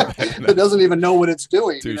that doesn't even know what it's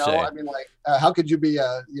doing. Touché. How could you be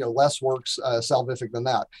less works salvific than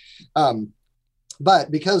that?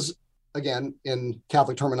 But because, again, in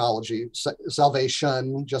Catholic terminology,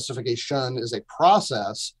 salvation, justification is a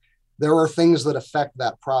process. There are things that affect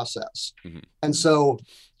that process, and so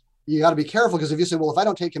you got to be careful, because if you say, well, if I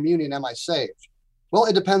don't take communion, am I saved? Well,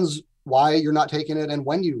 it depends why you're not taking it and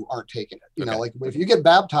when you aren't taking it. Like if you get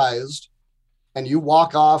baptized and you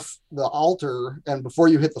walk off the altar and before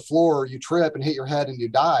you hit the floor, you trip and hit your head and you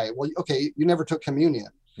die. Well, okay, you never took communion.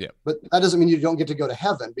 Yeah. But that doesn't mean you don't get to go to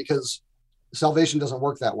heaven, because salvation doesn't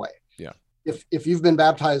work that way. Yeah. If you've been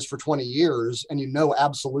baptized for 20 years and you know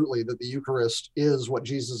absolutely that the Eucharist is what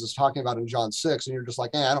Jesus is talking about in John 6, and you're just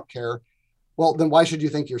like, I don't care. Well, then why should you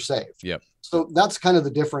think you're saved? Yep. So that's kind of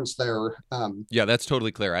the difference there. Yeah, that's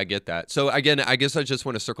totally clear. I get that. So again, I guess I just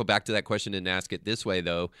want to circle back to that question and ask it this way,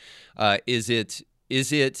 though. Is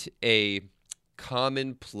it a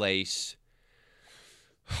commonplace?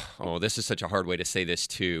 Oh, this is such a hard way to say this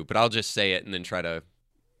too, but I'll just say it and then try to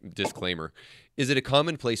disclaimer. Is it a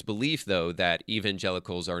commonplace belief, though, that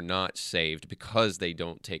evangelicals are not saved because they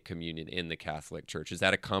don't take communion in the Catholic Church? Is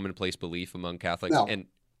that a commonplace belief among Catholics? No.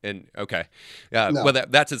 And okay, no. Well,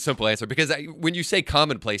 that's a simple answer, because when you say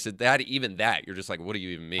commonplace, that you're just like, what do you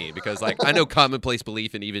even mean? Because like I know commonplace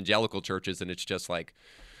belief in evangelical churches, and it's just like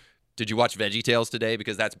Did you watch VeggieTales today?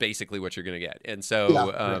 Because that's basically what you're going to get. And so, Yeah,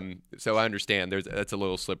 right. so I understand that's a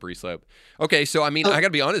little slippery slope. Okay, so I mean, Uh, I got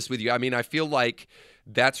to be honest with you. I mean, I feel like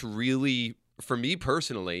that's really for me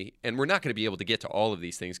personally, and we're not going to be able to get to all of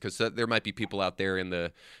these things because there might be people out there in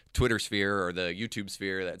the Twitter sphere or the YouTube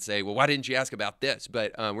sphere that say, "Well, why didn't you ask about this?"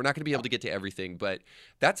 But we're not going to be able to get to everything. But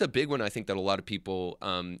that's a big one, I think, that a lot of people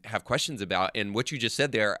have questions about. And what you just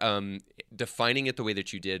said there, defining it the way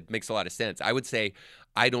that you did, makes a lot of sense. I would say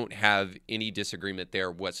I don't have any disagreement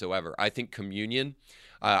there whatsoever. I think communion,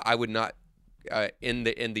 I would not in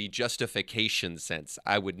the justification sense,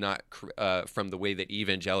 I would not from the way that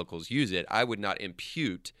evangelicals use it, I would not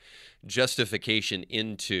justification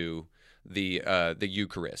into the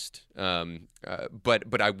Eucharist.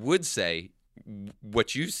 But I would say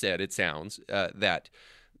what you said. It sounds that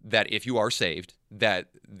if you are saved, that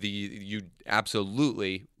you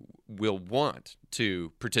absolutely will want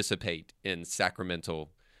to participate in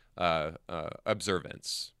sacramental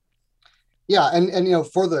observance. yeah, and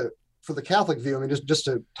for the Catholic view, I mean, just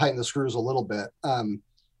to tighten the screws a little bit,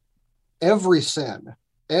 every sin,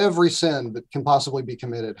 every sin that can possibly be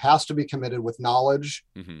committed has to be committed with knowledge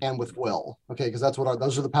Mm-hmm. and with will. Okay, because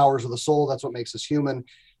those are the powers of the soul. That's what makes us human.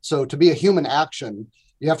 So to be a human action,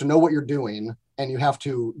 you have to know what you're doing and you have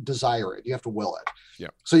to desire it. You have to will it. Yeah.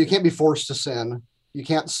 So you can't be forced to sin. You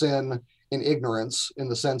can't sin in ignorance, in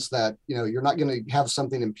the sense that you're not going to have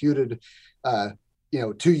something imputed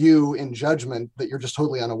to you in judgment that you're just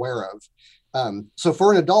totally unaware of. So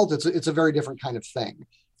for an adult, it's a very different kind of thing.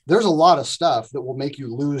 There's a lot of stuff that will make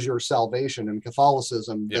you lose your salvation in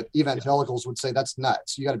Catholicism that evangelicals would say, that's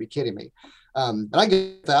nuts. You got to be kidding me. And I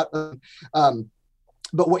get that.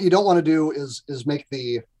 But what you don't want to do is make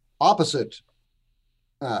the opposite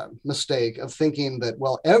mistake of thinking that,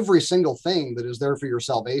 well, every single thing that is there for your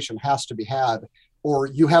salvation has to be had, or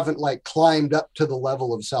you haven't climbed up to the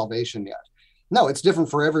level of salvation yet. No, it's different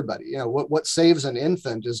for everybody. What saves an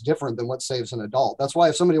infant is different than what saves an adult. That's why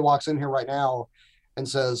if somebody walks in here right now and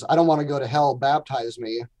says, I don't want to go to hell, baptize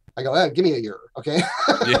me, I go, give me a year. Okay.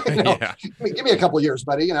 Yeah. Give me a couple of years,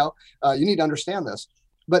 buddy. You need to understand this.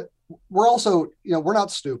 But we're also, we're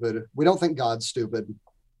not stupid. We don't think God's stupid.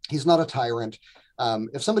 He's not a tyrant.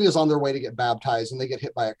 If somebody is on their way to get baptized and they get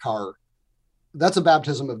hit by a car, that's a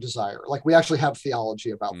baptism of desire. We actually have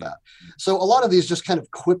theology about that. So a lot of these just kind of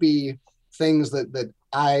quippy things that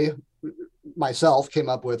I myself came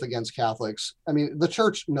up with against Catholics. I mean, the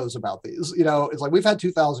church knows about these. It's we've had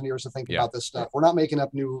 2,000 years to think about this stuff. We're not making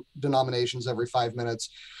up new denominations every 5 minutes.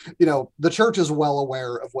 The church is well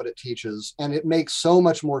aware of what it teaches, and it makes so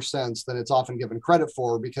much more sense than it's often given credit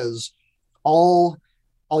for, because all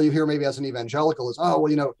you hear maybe as an evangelical is, oh,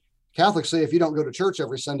 well, Catholics say if you don't go to church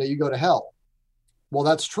every Sunday, you go to hell. Well,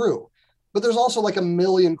 that's true. But there's also a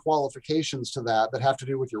million qualifications to that have to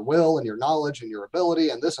do with your will and your knowledge and your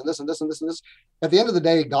ability and this and this and this and this and this. At the end of the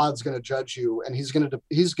day, God's going to judge you, and he's going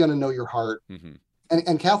to know your heart. Mm-hmm.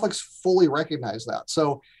 And Catholics fully recognize that.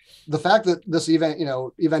 So the fact that this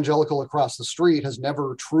evangelical across the street has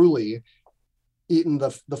never truly eaten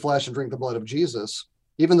the flesh and drink the blood of Jesus,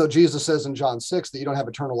 even though Jesus says in John 6 that you don't have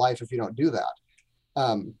eternal life if you don't do that.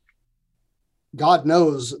 God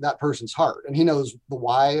knows that person's heart, and he knows the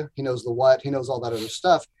why, he knows the what, he knows all that other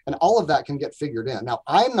stuff. And all of that can get figured in. Now,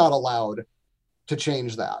 I'm not allowed to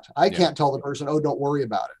change that. I can't tell the person, oh, don't worry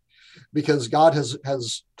about it, because God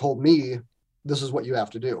has told me this is what you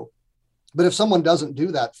have to do. But if someone doesn't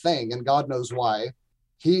do that thing, and God knows why,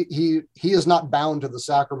 he is not bound to the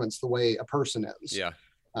sacraments the way a person is. Yeah.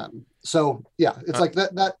 So yeah, it's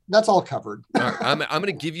that's all covered. I'm going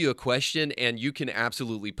to give you a question, and you can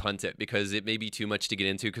absolutely punt it because it may be too much to get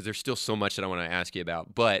into, because there's still so much that I want to ask you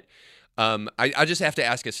about. But I just have to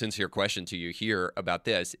ask a sincere question to you here about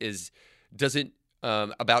this: does it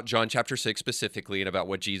about John chapter 6 specifically, and about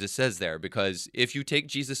what Jesus says there? Because if you take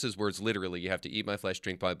Jesus's words literally, you have to eat my flesh,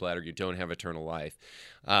 drink my blood, or you don't have eternal life.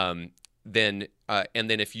 Then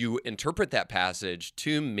if you interpret that passage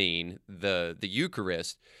to mean the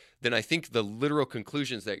Eucharist, then I think the literal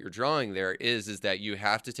conclusions that you're drawing there is that you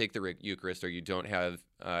have to take the Eucharist or you don't have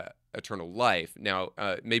eternal life. Now,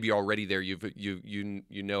 maybe already there you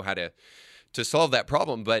know how to solve that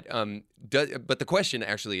problem, but the question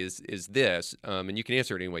actually is this, and you can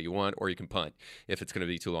answer it any way you want, or you can punt if it's going to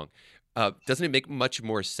be too long. Doesn't it make much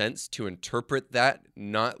more sense to interpret that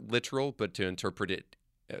not literal, but to interpret it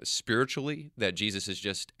spiritually, that Jesus is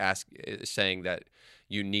just saying that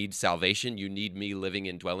you need salvation, you need me living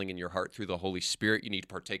and dwelling in your heart through the Holy Spirit. You need to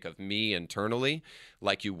partake of me internally,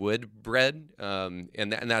 like you would bread.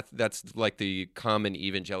 That's like the common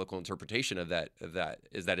evangelical interpretation of that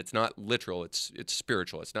is that it's not literal, it's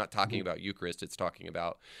spiritual. It's not talking about Eucharist, it's talking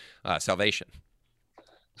about salvation.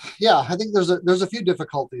 Yeah, I think there's a few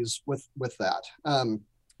difficulties with that.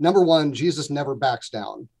 Number one, Jesus never backs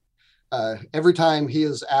down. Every time he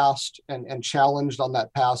is asked and challenged on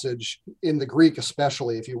that passage, in the Greek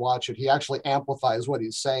especially, if you watch it, he actually amplifies what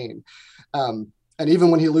he's saying. And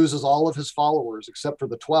even when he loses all of his followers, except for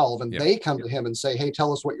the 12, and they come to him and say, hey,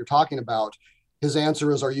 tell us what you're talking about, his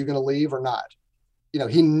answer is, are you going to leave or not?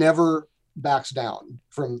 He never backs down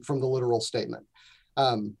from the literal statement.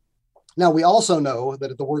 Now, we also know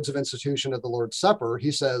that at the words of institution at the Lord's Supper,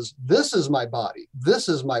 he says, this is my body, this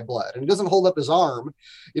is my blood. And he doesn't hold up his arm,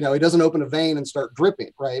 he doesn't open a vein and start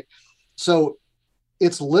dripping, right? So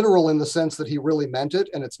it's literal in the sense that he really meant it.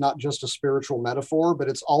 And it's not just a spiritual metaphor, but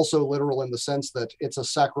it's also literal in the sense that it's a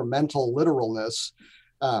sacramental literalness.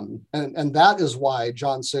 And that is why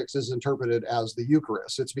John 6 is interpreted as the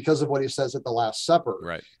Eucharist. It's because of what he says at the Last Supper.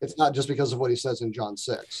 Right. It's not just because of what he says in John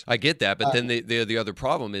 6. I get that, but then the other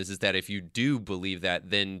problem is that if you do believe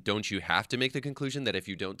that, then don't you have to make the conclusion that if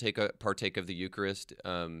you don't partake of the Eucharist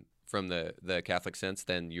from the Catholic sense,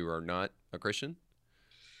 then you are not a Christian?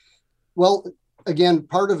 Well, again,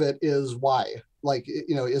 part of it is why. Like,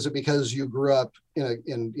 is it because you grew up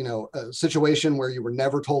in a situation where you were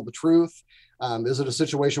never told the truth? Is it a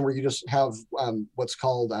situation where you just have what's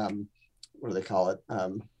called, what do they call it?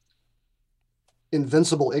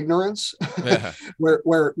 Invincible ignorance, Yeah.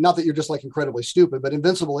 where not that you're just like incredibly stupid, but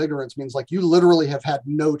invincible ignorance means like you literally have had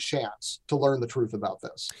no chance to learn the truth about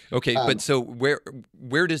this. Okay, but so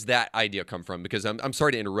where does that idea come from? Because I'm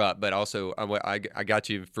sorry to interrupt, but also I got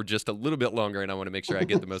you for just a little bit longer, and I want to make sure I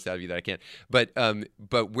get the most out of you that I can.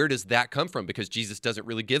 But where does that come from? Because Jesus doesn't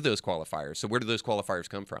really give those qualifiers. So where do those qualifiers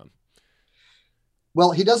come from?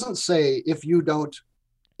 Well, he doesn't say if you don't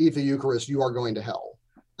eat the Eucharist, you are going to hell.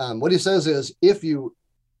 What he says is if you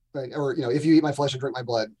eat my flesh and drink my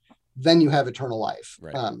blood, then you have eternal life.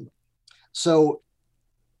 Right. So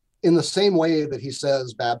in the same way that he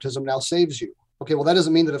says baptism now saves you. Okay, well, that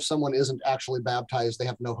doesn't mean that if someone isn't actually baptized, they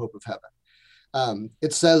have no hope of heaven.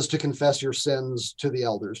 It says to confess your sins to the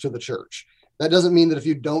elders, to the church. That doesn't mean that if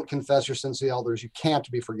you don't confess your sins to the elders, you can't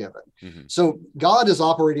be forgiven. Mm-hmm. So God is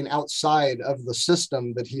operating outside of the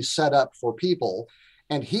system that he set up for people.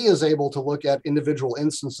 And he is able to look at individual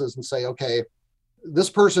instances and say, okay, this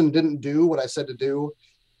person didn't do what I said to do,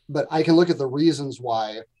 but I can look at the reasons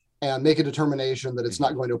why and make a determination that it's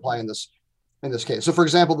not going to apply in this case. So for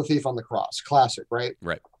example, the thief on the cross, classic, right?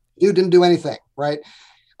 Right. Dude didn't do anything, right?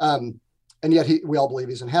 And yet we all believe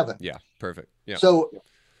he's in heaven. Yeah, perfect. Yeah. So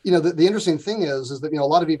the interesting thing is that, a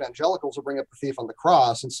lot of evangelicals will bring up the thief on the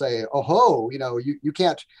cross and say, you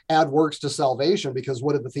can't add works to salvation because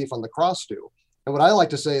what did the thief on the cross do? And what I like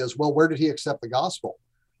to say is, well, where did he accept the gospel?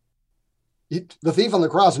 The thief on the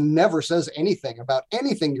cross never says anything about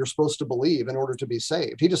anything you're supposed to believe in order to be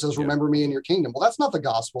saved. He just says, remember me in your kingdom. Well, that's not the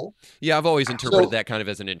gospel. Yeah, I've always interpreted that kind of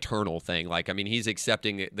as an internal thing. Like, I mean, he's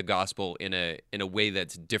accepting the gospel in a way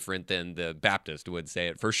that's different than the Baptist would say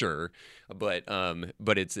it, for sure. But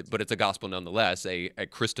it's a gospel nonetheless, a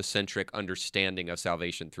Christocentric understanding of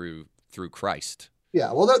salvation through Christ.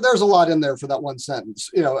 Yeah, well, there's a lot in there for that one sentence.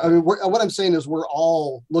 What I'm saying is we're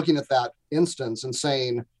all looking at that instance and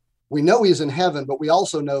saying, we know he's in heaven, but we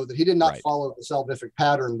also know that he did not follow the salvific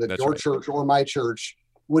pattern that your church or my church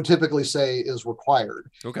would typically say is required.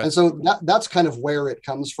 Okay. And so that's kind of where it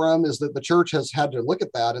comes from, is that the church has had to look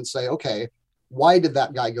at that and say, okay, why did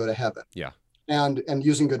that guy go to heaven? Yeah. And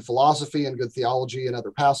using good philosophy and good theology and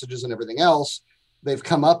other passages and everything else, they've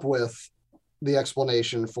come up with the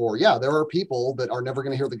explanation for, there are people that are never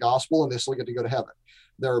going to hear the gospel and they still get to go to heaven.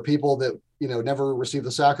 There are people that, never receive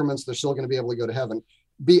the sacraments. They're still going to be able to go to heaven.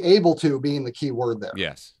 Be able to being the key word there.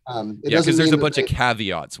 Yes. Because there's a bunch of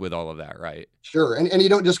caveats with all of that, right? Sure. And you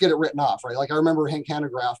don't just get it written off, right? Like I remember Hank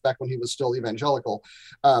Hanegraaff back when he was still evangelical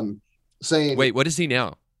saying... Wait, what is he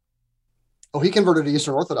now? Oh, he converted to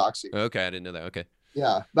Eastern Orthodoxy. Okay, I didn't know that. Okay.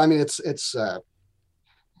 Yeah. I mean, it's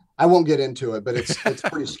I won't get into it, but it's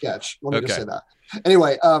pretty sketch. Let me just say that.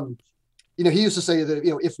 Anyway, he used to say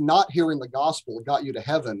that, if not hearing the gospel got you to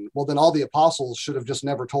heaven, well, then all the apostles should have just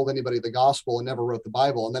never told anybody the gospel and never wrote the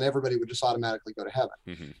Bible. And then everybody would just automatically go to heaven.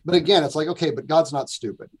 Mm-hmm. But again, it's like, okay, but God's not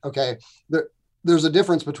stupid. Okay. There's a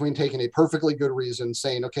difference between taking a perfectly good reason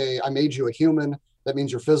saying, okay, I made you a human. That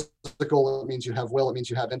means you're physical. It means you have will. It means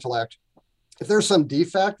you have intellect. If there's some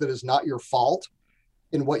defect that is not your fault,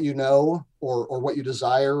 in what you know, or what you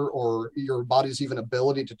desire, or your body's even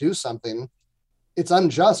ability to do something, it's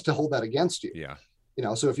unjust to hold that against you. Yeah.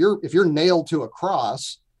 So if you're nailed to a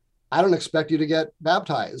cross, I don't expect you to get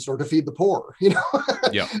baptized or to feed the poor.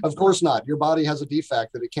 Yeah. Of course not. Your body has a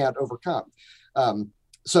defect that it can't overcome.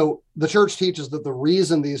 So the church teaches that the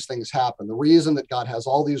reason these things happen, the reason that God has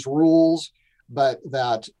all these rules, but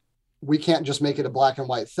that we can't just make it a black and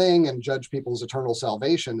white thing and judge people's eternal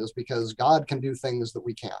salvation, is because God can do things that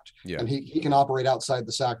we can't. Yeah. And he can operate outside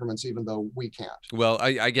the sacraments, even though we can't. Well,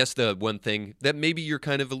 I guess the one thing that maybe you're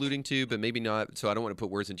kind of alluding to, but maybe not, so I don't want to put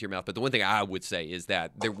words into your mouth, but the one thing I would say is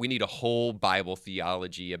that we need a whole Bible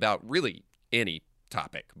theology about really any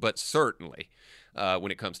topic, but certainly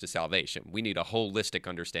when it comes to salvation. We need a holistic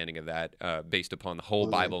understanding of that based upon the whole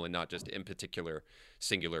Bible, and not just in particular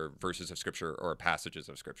singular verses of Scripture or passages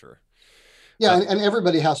of Scripture. Yeah, and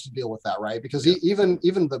everybody has to deal with that, right? Because even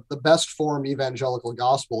the best form evangelical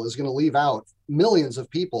gospel is going to leave out millions of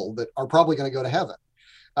people that are probably going to go to heaven.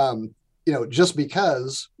 Just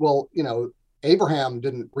because, Abraham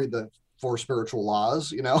didn't read the 4 spiritual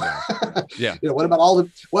laws, Yeah. What about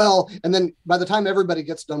and then by the time everybody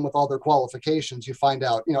gets done with all their qualifications, you find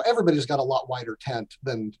out, everybody's got a lot wider tent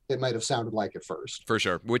than it might have sounded like at first. For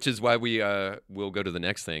sure. Which is why we will go to the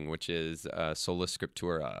next thing, which is Sola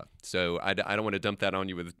Scriptura. So I don't want to dump that on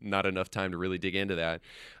you with not enough time to really dig into that.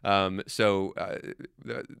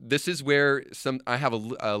 This is where I have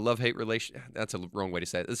a love-hate relation. That's a wrong way to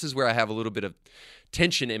say it. This is where I have a little bit of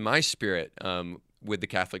tension in my spirit with the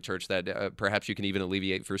Catholic Church that perhaps you can even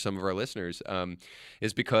alleviate for some of our listeners,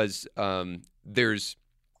 is because there's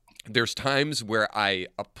times where I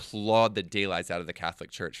applaud the daylights out of the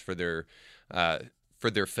Catholic Church for their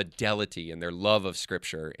fidelity and their love of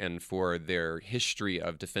Scripture and for their history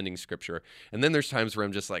of defending Scripture. And then there's times where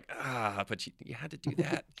I'm just like, but you had to do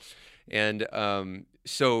that. And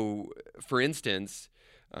so, for instance,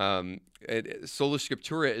 Sola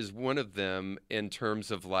Scriptura is one of them in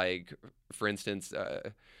terms of, like, for instance,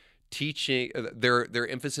 teaching their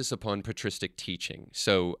emphasis upon patristic teaching.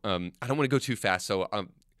 So I don't want to go too fast, so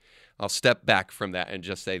I'll step back from that and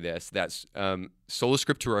just say this: that's Sola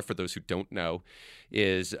Scriptura, for those who don't know,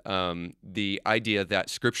 is the idea that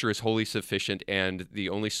Scripture is wholly sufficient and the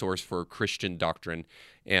only source for Christian doctrine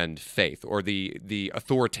and faith, or the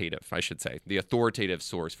authoritative, I should say, the authoritative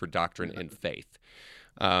source for doctrine and faith.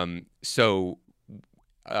 So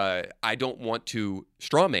I don't want to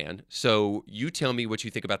straw man. So you tell me what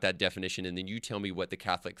you think about that definition, and then you tell me what the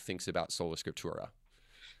Catholic thinks about Sola Scriptura.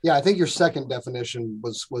 Yeah, I think your second definition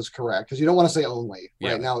was correct, because you don't want to say only.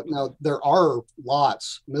 Right? Now there are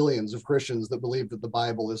millions of Christians that believe that the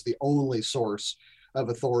Bible is the only source of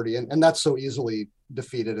authority, and that's so easily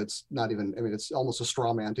defeated. It's not even. I mean, it's almost a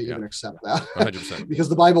straw man to even accept that. 100%. Because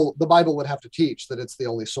the Bible would have to teach that it's the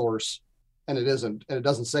only source. And it isn't, and it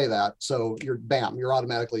doesn't say that. So you're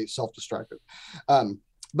automatically self-destructive.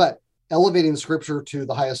 But elevating Scripture to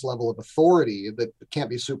the highest level of authority that can't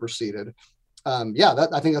be superseded. I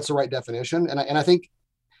think that's the right definition. And I think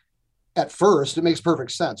at first it makes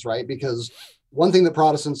perfect sense, right? Because one thing that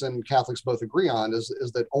Protestants and Catholics both agree on is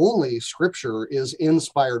that only Scripture is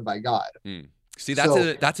inspired by God. See,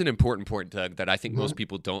 that's an important point, Doug, that I think most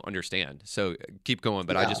people don't understand. So keep going,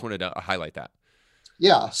 but I just wanted to highlight that.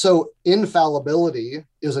 Yeah. So infallibility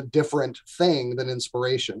is a different thing than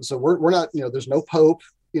inspiration. So we're not, there's no pope,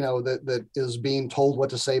 that is being told what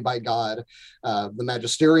to say by God. The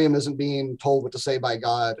magisterium isn't being told what to say by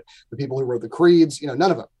God. The people who wrote the creeds,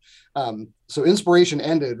 none of them. So inspiration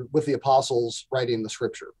ended with the apostles writing the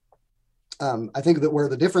Scripture. I think that where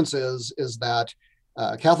the difference is that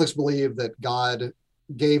Catholics believe that God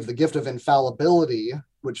gave the gift of infallibility,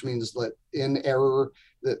 which means that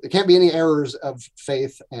there can't be any errors of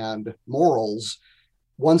faith and morals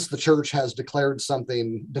once the church has declared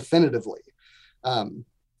something definitively.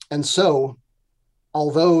 And so,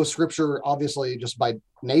 although Scripture obviously just by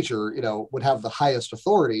nature, would have the highest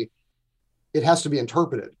authority, it has to be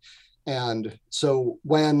interpreted. And so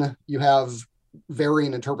when you have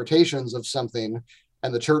varying interpretations of something,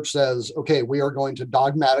 and the church says, okay, we are going to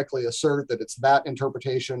dogmatically assert that it's that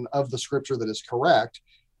interpretation of the Scripture that is correct,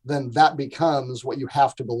 then that becomes what you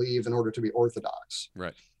have to believe in order to be orthodox.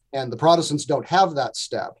 Right. And the Protestants don't have that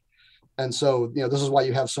step. And so, this is why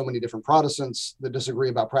you have so many different Protestants that disagree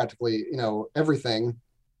about practically, everything.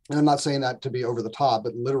 And I'm not saying that to be over the top,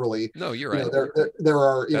 but literally, no, you're right. There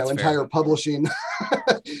are, That's entire fair. Publishing,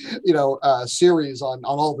 series on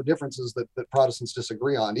all the differences that Protestants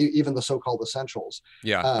disagree on, even the so-called essentials.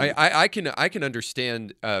 Yeah, I can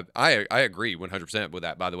understand. I agree 100% with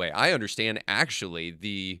that. By the way, I understand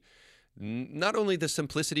actually not only the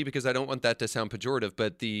simplicity, because I don't want that to sound pejorative,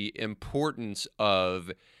 but the importance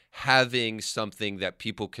of having something that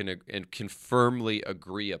people can firmly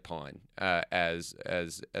agree upon as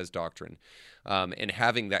doctrine, and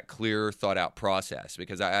having that clear, thought out process.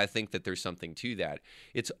 Because I think that there's something to that.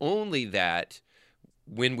 It's only that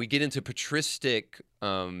when we get into patristic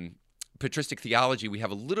theology, we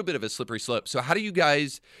have a little bit of a slippery slope. So how do you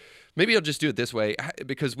guys? Maybe I'll just do it this way,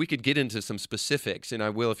 because we could get into some specifics, and I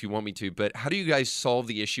will if you want me to. But how do you guys solve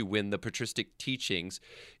the issue when the patristic teachings,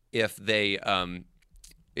 if they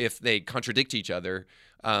contradict each other,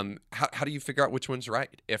 how do you figure out which one's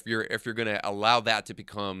right? If you're going to allow that to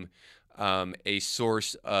become a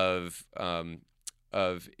source of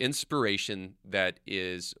inspiration that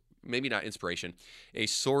is maybe not inspiration, a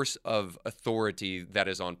source of authority that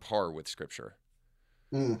is on par with Scripture.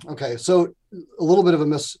 Okay, so a little bit of a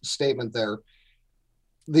misstatement there.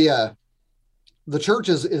 The church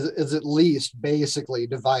is at least basically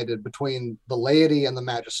divided between the laity and the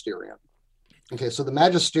magisterium. Okay, so the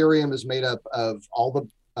magisterium is made up of all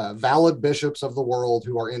the valid bishops of the world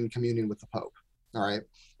who are in communion with the Pope. All right,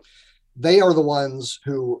 they are the ones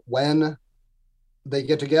who, when they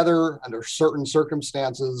get together under certain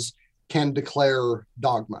circumstances, can declare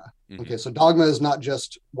dogma. Mm-hmm. Okay, so dogma is not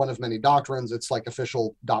just one of many doctrines; it's like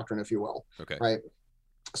official doctrine, if you will. Okay, right.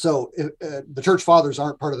 So the church fathers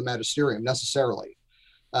aren't part of the magisterium necessarily.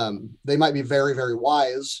 They might be very, very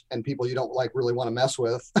wise and people you don't really want to mess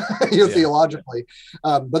with theologically,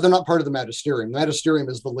 but they're not part of the magisterium. The magisterium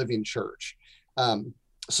is the living church.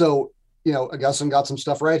 So, Augustine got some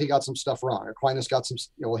stuff right. He got some stuff wrong. Aquinas got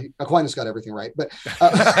Aquinas got everything right, but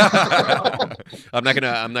I'm not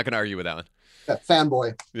gonna argue with that one.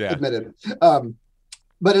 Fanboy, admitted.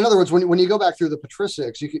 But in other words, when you go back through the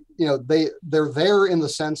patristics, they're there in the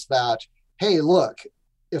sense that, hey, look,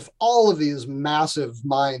 if all of these massive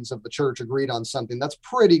minds of the church agreed on something, that's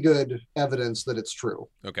pretty good evidence that it's true.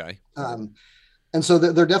 Okay. And so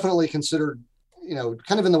they're definitely considered,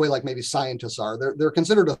 kind of in the way like maybe scientists are. They're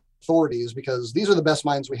considered authorities because these are the best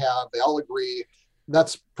minds we have. They all agree.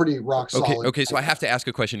 That's pretty rock solid. Okay. So I have to ask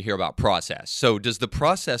a question here about process. So does the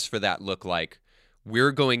process for that look like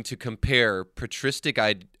we're going to compare patristic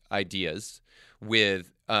ideas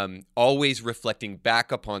with always reflecting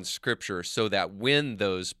back upon Scripture, so that when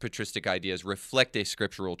those patristic ideas reflect a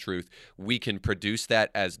scriptural truth, we can produce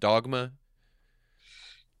that as dogma?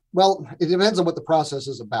 Well, it depends on what the process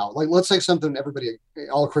is about. Like, let's say something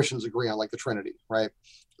all Christians agree on, like the Trinity, right?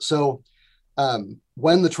 So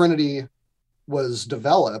when the Trinity was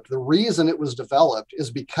developed, the reason it was developed is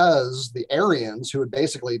because the Arians, who had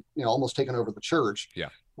basically, almost taken over the church,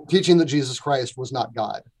 were teaching that Jesus Christ was not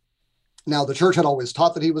God. Now, the church had always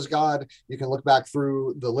taught that he was God. You can look back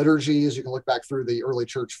through the liturgies. You can look back through the early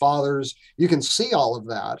church fathers. You can see all of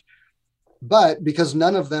that. But because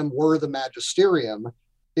none of them were the magisterium,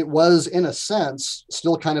 it was, in a sense,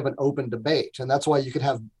 still kind of an open debate. And that's why you could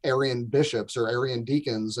have Arian bishops or Arian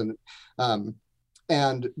deacons, and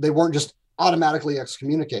they weren't just automatically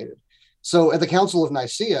excommunicated. So at the Council of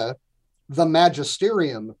Nicaea, the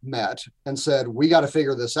magisterium met and said, we got to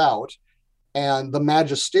figure this out. And the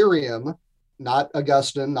magisterium, not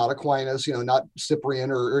Augustine, not Aquinas, not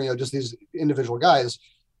Cyprian or just these individual guys,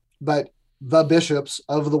 but the bishops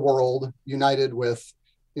of the world united with,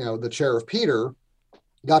 the chair of Peter,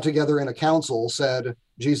 got together in a council, said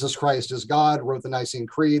Jesus Christ is God, wrote the Nicene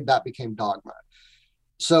Creed, that became dogma.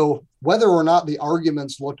 So whether or not the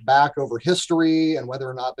arguments looked back over history and whether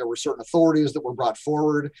or not there were certain authorities that were brought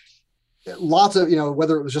forward, lots of,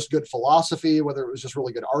 whether it was just good philosophy, whether it was just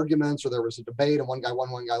really good arguments, or there was a debate and one guy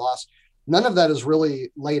won, one guy lost, none of that is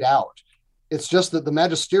really laid out. It's just that the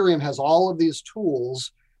magisterium has all of these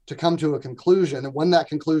tools to come to a conclusion. And when that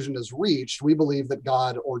conclusion is reached, we believe that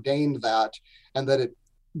God ordained that and that it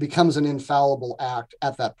becomes an infallible act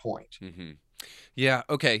at that point. Mm-hmm. Yeah.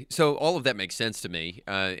 Okay. So all of that makes sense to me,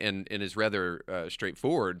 and is rather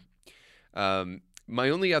straightforward. My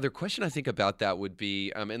only other question I think about that would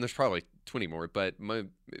be, and there's probably 20 more, but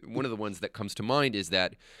one of the ones that comes to mind is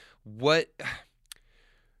that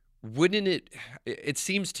wouldn't it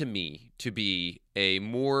seems to me to be a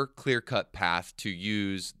more clear-cut path to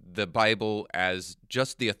use the Bible as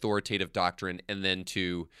just the authoritative doctrine, and then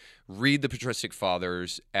to read the patristic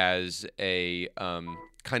fathers as a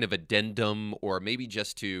kind of addendum, or maybe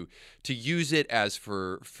just to use it as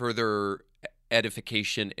for further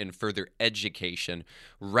edification and further education,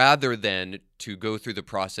 rather than to go through the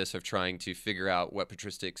process of trying to figure out what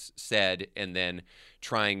patristics said and then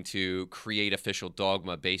trying to create official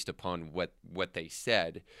dogma based upon what they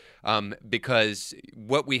said. Because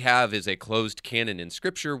what we have is a closed canon in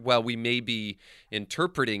Scripture. While we may be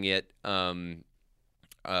interpreting it,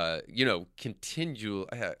 continual.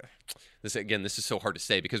 This is so hard to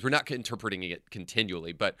say because we're not interpreting it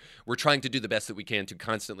continually, but we're trying to do the best that we can to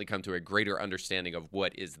constantly come to a greater understanding of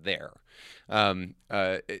what is there.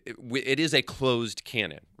 It is a closed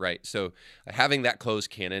canon, right? So having that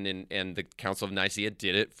closed canon, and the Council of Nicaea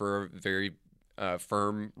did it for a very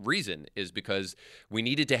firm reason, is because we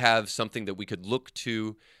needed to have something that we could look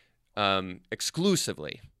to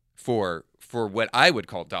exclusively for what I would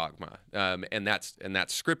call dogma, and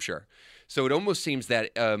that's Scripture. So it almost seems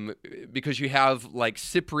that because you have like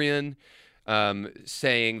Cyprian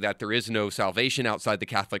saying that there is no salvation outside the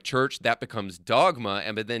Catholic Church, that becomes dogma,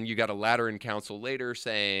 but then you got a Lateran Council later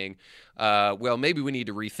saying, well, maybe we need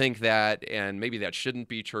to rethink that, and maybe that shouldn't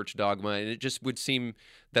be church dogma, and it just would seem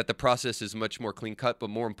that the process is much more clean cut, but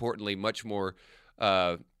more importantly, much more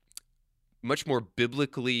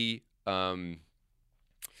biblically.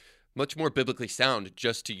 Much more biblically sound,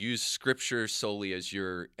 just to use Scripture solely as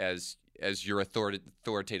your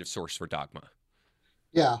authoritative source for dogma.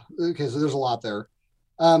 Yeah. Okay. So there's a lot there.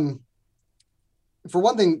 For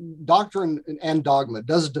one thing, doctrine and dogma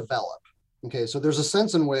does develop. Okay. So there's a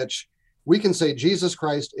sense in which we can say Jesus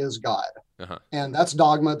Christ is God, and that's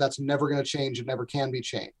dogma. That's never going to change. It never can be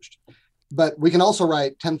changed. But we can also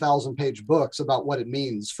write 10,000 page books about what it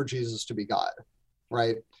means for Jesus to be God.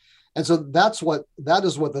 Right. And so that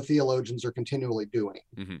is what the theologians are continually doing.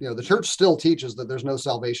 Mm-hmm. The church still teaches that there's no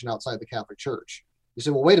salvation outside the Catholic Church. You say,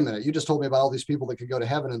 well, wait a minute, you just told me about all these people that could go to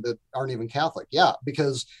heaven and that aren't even Catholic. Yeah,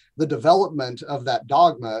 because the development of that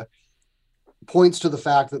dogma points to the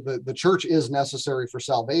fact that the church is necessary for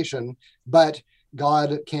salvation, but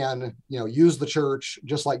God can, use the church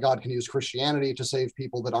just like God can use Christianity to save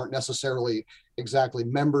people that aren't necessarily exactly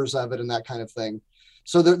members of it and that kind of thing.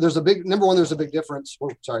 So there's a big difference.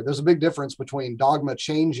 There's a big difference between dogma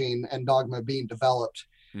changing and dogma being developed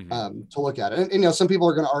to look at it. And some people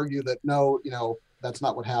are going to argue that no, that's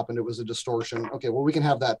not what happened. It was a distortion. Okay, well, we can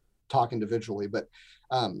have that talk individually, but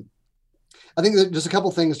I think that just a couple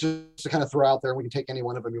things just to kind of throw out there. We can take any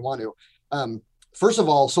one of them you want to. First of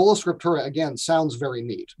all, sola scriptura again sounds very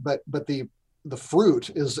neat, but the fruit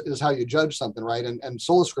is how you judge something, right? And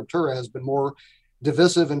sola scriptura has been more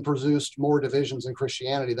divisive and produced more divisions in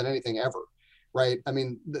Christianity than anything ever, right? I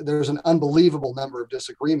mean, there's an unbelievable number of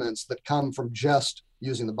disagreements that come from just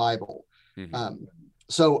using the Bible. Mm-hmm.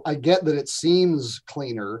 So I get that it seems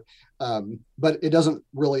cleaner, but it doesn't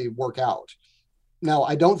really work out. Now,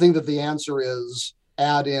 I don't think that the answer is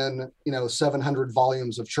add in, 700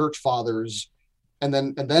 volumes of church fathers and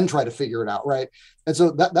then try to figure it out, right? And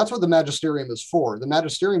so that's what the magisterium is for. The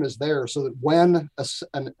magisterium is there so that when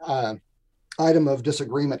an item of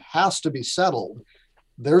disagreement has to be settled,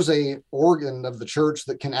 there's a organ of the church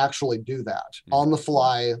that can actually do that on the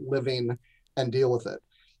fly, living, and deal with it.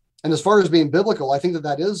 And as far as being biblical, I think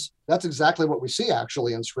that's exactly what we see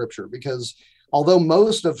actually in Scripture, because although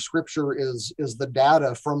most of Scripture is the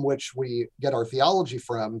data from which we get our theology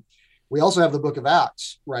from, we also have the book of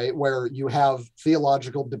Acts, right, where you have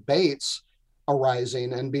theological debates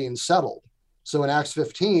arising and being settled. So in Acts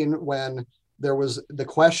 15, when there was the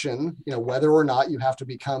question, whether or not you have to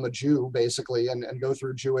become a Jew, basically, and go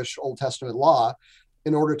through Jewish Old Testament law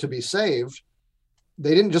in order to be saved,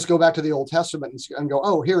 they didn't just go back to the Old Testament and go,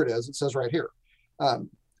 oh, here it is. It says right here.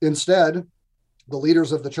 Instead, the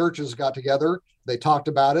leaders of the churches got together. They talked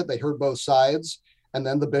about it. They heard both sides. And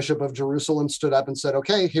then the Bishop of Jerusalem stood up and said,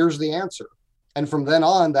 okay, here's the answer. And from then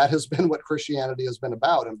on, that has been what Christianity has been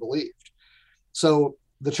about and believed. So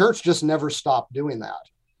the church just never stopped doing that.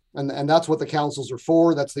 And that's what the councils are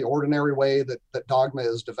for. That's the ordinary way that dogma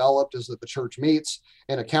is developed, is that the church meets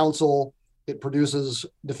in a council. It produces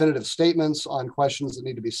definitive statements on questions that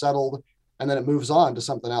need to be settled, and then it moves on to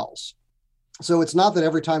something else. So it's not that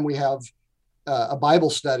every time we have a Bible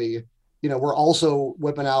study, we're also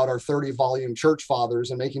whipping out our 30-volume church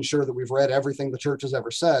fathers and making sure that we've read everything the church has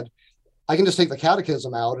ever said. I can just take the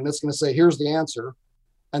catechism out and it's going to say, here's the answer.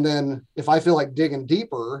 And then if I feel like digging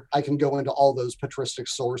deeper, I can go into all those patristic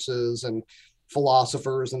sources and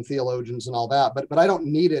philosophers and theologians and all that. But I don't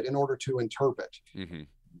need it in order to interpret. Mm-hmm.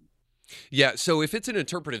 Yeah. So if it's an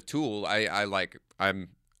interpretive tool, I'm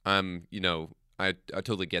I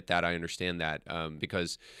totally get that. I understand that,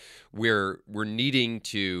 because we're needing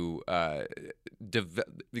to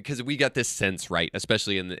because we got this sense, right,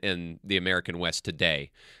 especially in the American West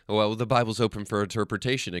today. Well, the Bible's open for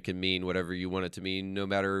interpretation. It can mean whatever you want it to mean, no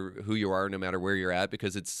matter who you are, no matter where you're at,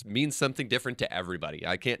 because it means something different to everybody.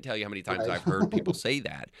 I can't tell you how many times Right. I've heard people say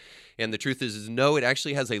that. And the truth is no, it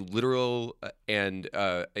actually has a literal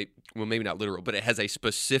well, maybe not literal, but it has a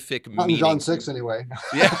specific Not in meaning. John 6 anyway.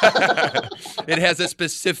 Yeah, it has a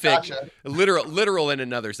specific Gotcha. literal in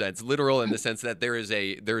another sense, literal in the sense that there is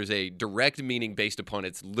a direct meaning based upon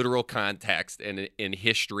its literal context and in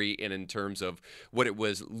history and in terms of what it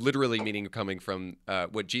was literally meaning coming from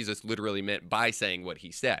what Jesus literally meant by saying what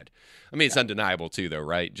he said. I mean, it's undeniable too, though,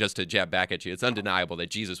 right? Just to jab back at you, it's undeniable that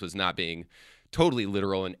Jesus was not being totally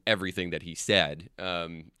literal in everything that he said. But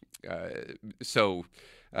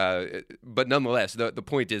nonetheless, the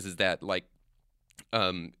point is that like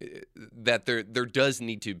that there does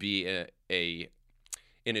need to be an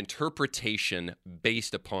interpretation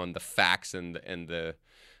based upon the facts and the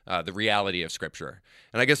reality of Scripture.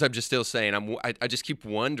 And I guess I'm just still saying I just keep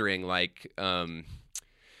wondering like.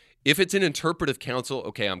 If it's an interpretive counsel,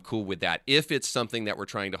 okay, I'm cool with that. If it's something that we're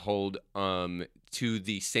trying to hold to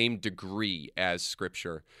the same degree as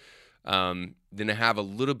Scripture, then I have a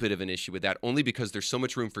little bit of an issue with that, only because there's so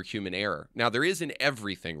much room for human error. Now, there is in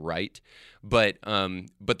everything, right? But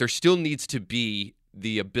there still needs to be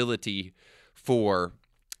the ability for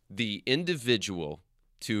the individual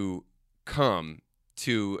to come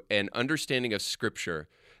to an understanding of Scripture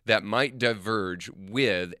that might diverge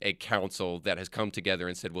with a council that has come together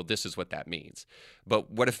and said, well, this is what that means. But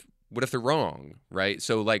what if they're wrong, right?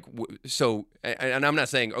 So like, and I'm not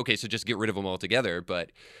saying, okay, so just get rid of them altogether, but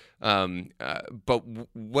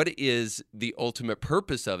what is the ultimate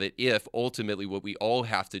purpose of it if ultimately what we all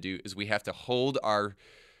have to do is we have to hold our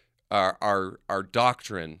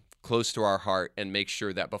doctrine close to our heart and make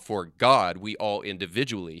sure that before God, we all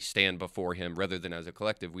individually stand before him rather than as a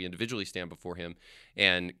collective. We individually stand before him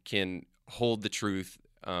and can hold the truth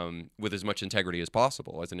with as much integrity as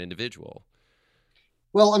possible as an individual.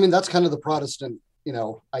 Well, I mean, that's kind of the Protestant,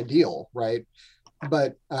 ideal, right?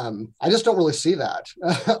 But I just don't really see that,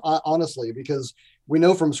 honestly, because we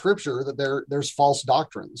know from Scripture that there's false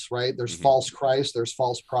doctrines, right? There's false Christ, there's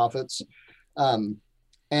false prophets.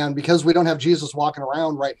 And because we don't have Jesus walking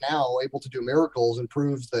around right now, able to do miracles and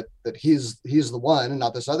prove that he's the one and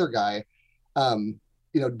not this other guy,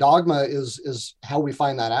 dogma is how we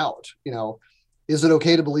find that out. Is it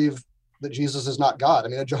okay to believe that Jesus is not God? I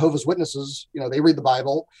mean, Jehovah's Witnesses, they read the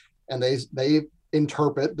Bible and they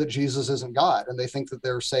interpret that Jesus isn't God, and they think that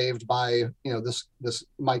they're saved by this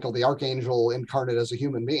Michael the Archangel incarnate as a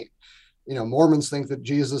human being. Mormons think that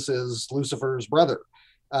Jesus is Lucifer's brother.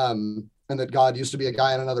 And that God used to be a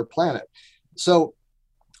guy on another planet. So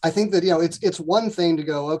I think that, it's one thing to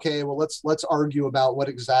go, okay, well, let's argue about what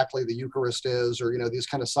exactly the Eucharist is, or, these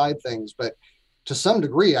kind of side things. But to some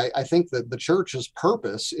degree, I think that the church's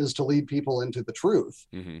purpose is to lead people into the truth.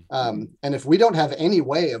 And if we don't have any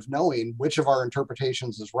way of knowing which of our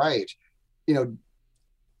interpretations is right,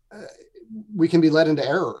 we can be led into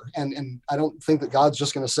error. And I don't think that God's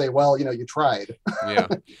just going to say, well, you tried. Yeah.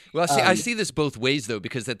 Well, I see this both ways, though,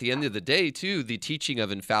 because at the end of the day, too, the teaching of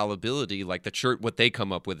infallibility, like the church, what they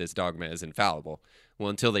come up with as dogma is infallible. Well,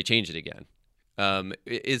 until they change it again,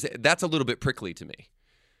 that's a little bit prickly to me.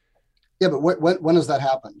 Yeah, but when has that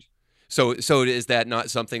happened? So is that not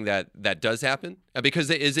something that does happen? Because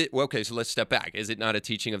is it, well, okay, so let's step back. Is it not a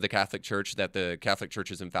teaching of the Catholic Church that the Catholic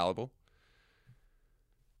Church is infallible?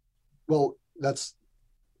 Well, that's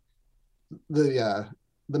the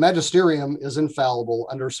magisterium is infallible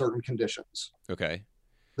under certain conditions. Okay.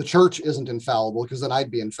 The church isn't infallible, because then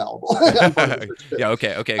I'd be infallible. Yeah.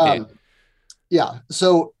 Okay. Yeah.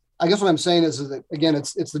 So I guess what I'm saying is that, again,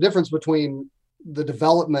 it's the difference between the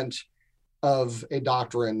development of a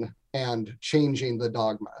doctrine and changing the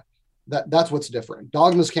dogma. That's what's different.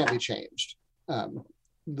 Dogmas can't be changed.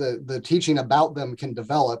 The teaching about them can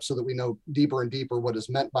develop so that we know deeper and deeper what is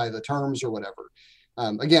meant by the terms or whatever.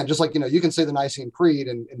 Again, just like, you can say the Nicene Creed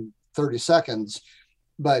in 30 seconds,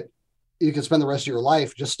 but you can spend the rest of your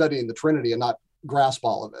life just studying the Trinity and not grasp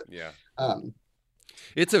all of it. Yeah.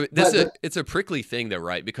 It's a prickly thing though,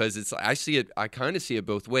 right? Because I kind of see it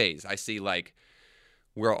both ways. I see like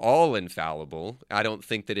we're all infallible. I don't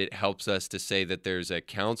think that it helps us to say that there's a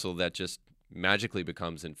council that just magically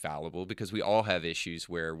becomes infallible, because we all have issues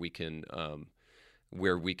where we can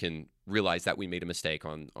realize that we made a mistake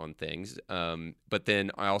on things. But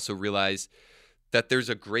then I also realize that there's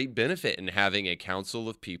a great benefit in having a council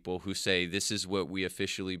of people who say, this is what we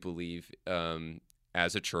officially believe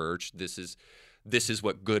as a church. This is this is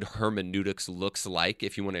what good hermeneutics looks like.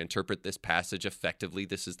 If you want to interpret this passage effectively,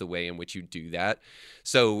 this is the way in which you do that.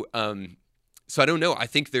 So, so I don't know. I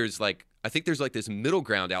think there's like this middle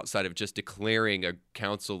ground outside of just declaring a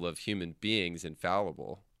council of human beings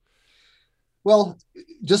infallible. Well,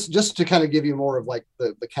 just to kind of give you more of like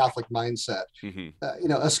the Catholic mindset,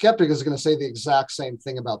 a skeptic is going to say the exact same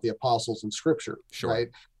thing about the apostles in Scripture, Sure. right?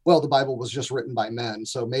 Well, the Bible was just written by men,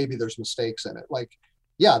 so maybe there's mistakes in it. Like,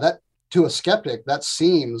 yeah, that to a skeptic that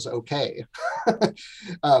seems okay,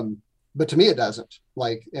 but to me it doesn't.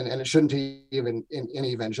 Like, and it shouldn't even in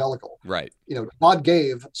evangelical, right? God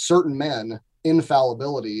gave certain men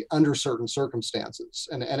infallibility under certain circumstances,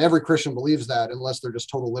 and every Christian believes that, unless they're just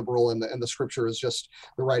total liberal and the Scripture is just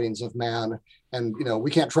the writings of man, and we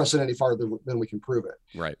can't trust it any farther than we can prove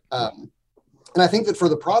it, right? And I think that for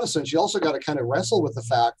the Protestants, you also got to kind of wrestle with the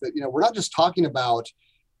fact that we're not just talking about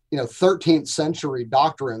 13th century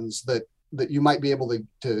doctrines that you might be able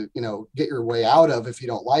to get your way out of if you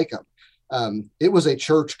don't like them. It was a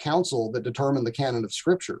church council that determined the canon of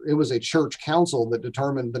Scripture. It was a church council that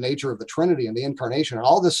determined the nature of the Trinity and the incarnation and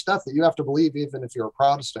all this stuff that you have to believe, even if you're a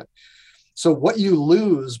Protestant. So what you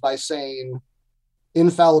lose by saying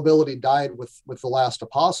infallibility died with the last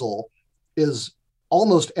apostle is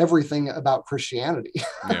almost everything about Christianity.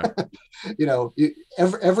 Yeah.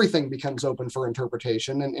 Everything becomes open for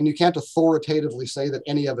interpretation, and you can't authoritatively say that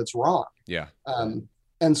any of it's wrong. Yeah.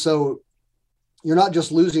 And so you're not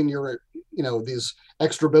just losing your these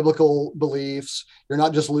extra biblical beliefs. You're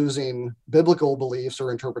not just losing biblical beliefs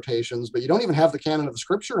or interpretations, but you don't even have the canon of the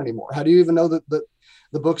Scripture anymore. How do you even know that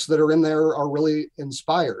the books that are in there are really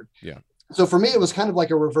inspired? Yeah. So for me, it was kind of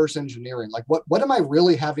like a reverse engineering. Like, what am I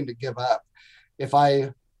really having to give up if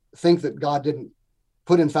I think that God didn't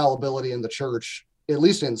put infallibility in the church, at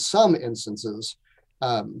least in some instances?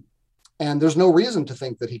 And there's no reason to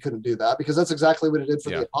think that he couldn't do that, because that's exactly what he did for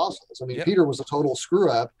the apostles. I mean, Peter was a total screw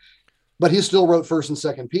up, but he still wrote 1st and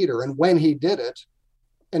 2nd Peter. And when he did it,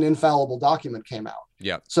 an infallible document came out.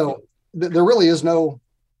 Yeah. So there really is to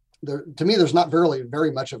me, there's not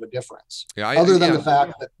very much of a difference, other than the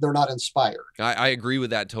fact that they're not inspired. I agree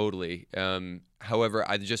with that totally. However,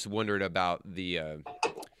 I just wondered about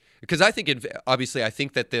because I think, obviously, I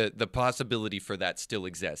think that the possibility for that still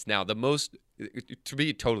exists. Now, to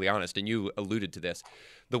be totally honest, and you alluded to this,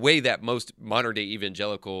 the way that most modern day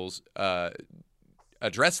evangelicals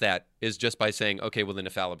address that is just by saying, okay, well, then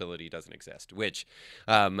infallibility doesn't exist, which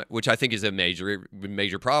I think is a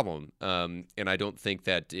major problem, and I don't think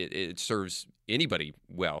that it serves anybody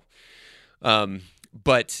well.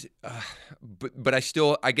 But I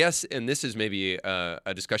still, I guess, and this is maybe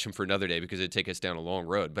a discussion for another day because it'd take us down a long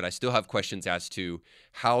road, but I still have questions as to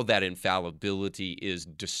how that infallibility is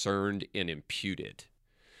discerned and imputed.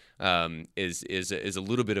 Is a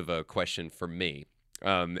little bit of a question for me.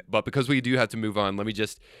 But because we do have to move on, let me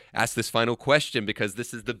just ask this final question, because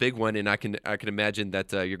this is the big one, and I can imagine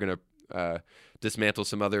that you're going to dismantle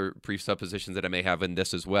some other presuppositions that I may have in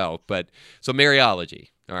this as well. But so Mariology,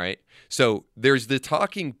 all right? So there's the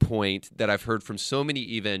talking point that I've heard from so many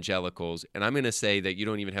evangelicals, and I'm going to say that you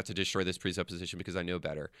don't even have to destroy this presupposition because I know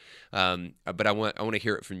better. But I want to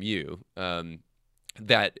hear it from you,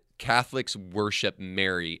 that Catholics worship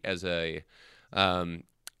Mary as a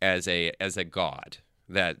god,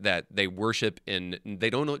 that they worship, and they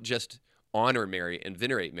don't just honor Mary and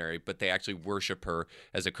venerate Mary, but they actually worship her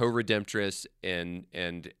as a co-redemptress and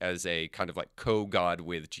as a kind of like co-god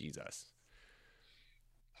with Jesus.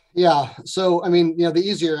 Yeah. So, I mean, the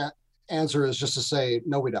easier answer is just to say,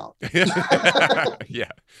 no, we don't.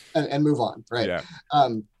 Yeah. And move on. Right. Yeah.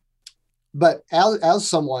 But as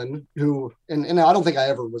someone who, and I don't think I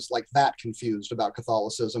ever was like that confused about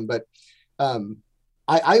Catholicism, but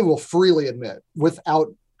I will freely admit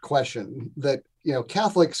without question that,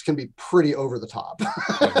 Catholics can be pretty over the top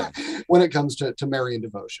when it comes to Marian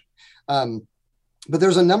devotion. But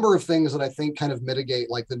there's a number of things that I think kind of mitigate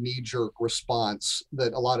like the knee-jerk response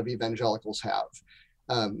that a lot of evangelicals have.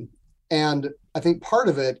 And I think part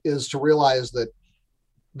of it is to realize that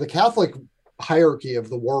the Catholic hierarchy of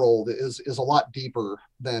the world is a lot deeper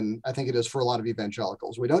than I think it is for a lot of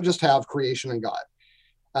evangelicals. We don't just have creation and God.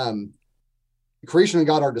 Creation and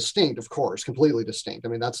God are distinct, of course, completely distinct. I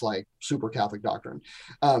mean, that's like super Catholic doctrine.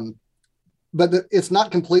 But it's not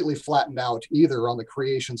completely flattened out either on the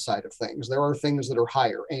creation side of things. There are things that are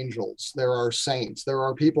higher, angels, there are saints, there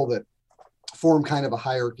are people that form kind of a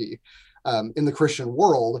hierarchy in the Christian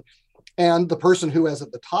world. And the person who is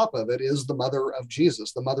at the top of it is the mother of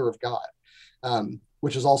Jesus, the mother of God,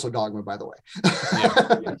 which is also dogma, by the way.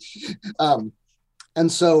 Yeah.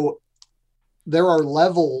 And so there are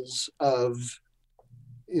levels of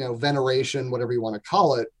veneration, whatever you want to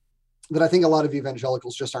call it, that I think a lot of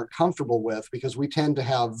evangelicals just aren't comfortable with, because we tend to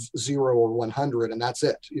have 0 or 100, and that's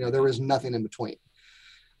it. There is nothing in between.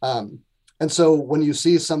 And so when you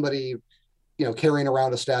see somebody, carrying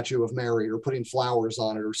around a statue of Mary, or putting flowers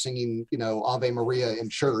on it, or singing, Ave Maria in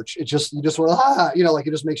church, you just sort of,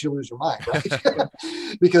 it just makes you lose your mind, right?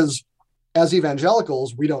 Because as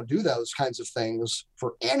evangelicals, we don't do those kinds of things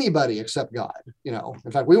for anybody except God. In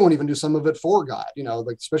fact, we won't even do some of it for God,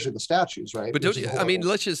 especially the statues, right? But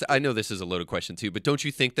I know this is a loaded question too, but don't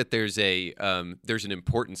you think that there's an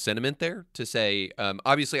important sentiment there to say,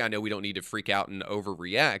 obviously I know we don't need to freak out and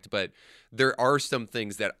overreact, but there are some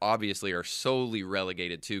things that obviously are solely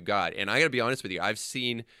relegated to God. And I got to be honest with you, I've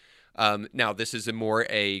seen, now this is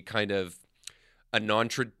a kind of I don't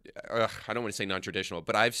want to say non-traditional,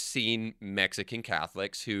 but I've seen Mexican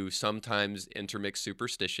Catholics who sometimes intermix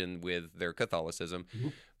superstition with their Catholicism,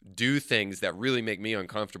 do things that really make me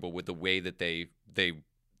uncomfortable with the way that they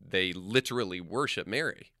literally worship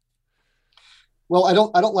Mary. Well, I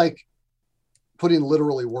don't like putting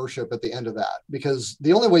literally worship at the end of that, because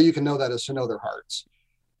the only way you can know that is to know their hearts.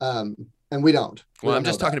 And we don't. Well, I'm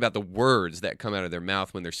just talking about the words that come out of their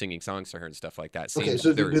mouth when they're singing songs to her and stuff like that. Okay,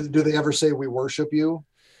 so do they ever say we worship you?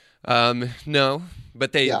 No,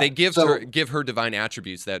 but they give her divine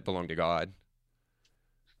attributes that belong to God.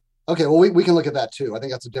 Okay, well, we can look at that too. I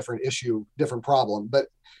think that's a different issue, different problem. But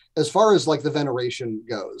as far as like the veneration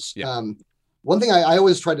goes, one thing I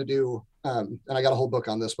always try to do, and I got a whole book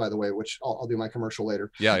on this, by the way, which I'll do my commercial later.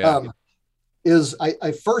 Is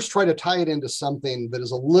I first try to tie it into something that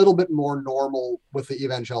is a little bit more normal with the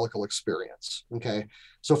evangelical experience. Okay.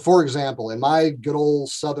 So for example, in my good old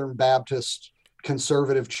Southern Baptist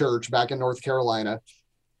conservative church back in North Carolina,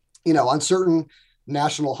 on certain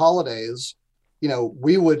national holidays,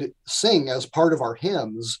 we would sing as part of our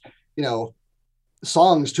hymns,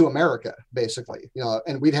 songs to America, basically,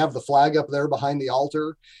 and we'd have the flag up there behind the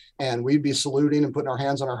altar, and we'd be saluting and putting our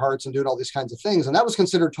hands on our hearts and doing all these kinds of things. And that was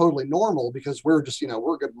considered totally normal, because we're just,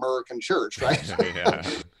 we're a good American church, right?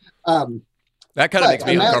 That kind of makes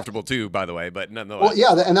me uncomfortable too, by the way, but nonetheless. Well,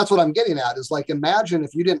 yeah. And that's what I'm getting at, is like, imagine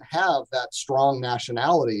if you didn't have that strong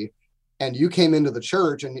nationality and you came into the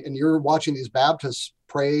church and you're watching these Baptists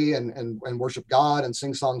pray and worship God and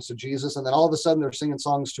sing songs to Jesus. And then all of a sudden they're singing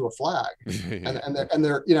songs to a flag. and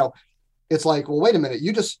they're, it's like, well, wait a minute.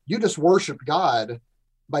 You just worshiped God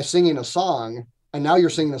by singing a song, and now you're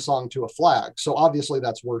singing a song to a flag. So obviously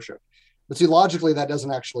that's worship. But see, logically that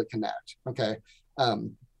doesn't actually connect. Okay.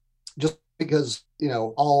 Just because,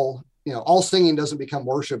 all singing doesn't become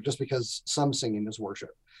worship just because some singing is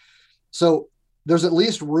worship. So there's at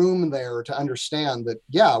least room there to understand that,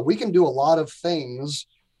 yeah, we can do a lot of things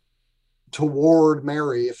toward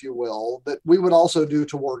Mary, if you will, that we would also do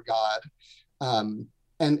toward God,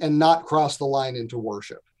 and not cross the line into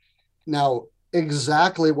worship. Now,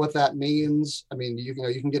 exactly what that means, I mean, you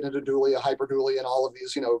can get into dulia, hyperdulia, and all of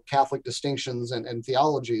these, Catholic distinctions and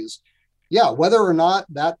theologies. Yeah, whether or not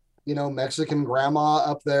that, Mexican grandma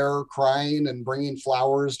up there crying and bringing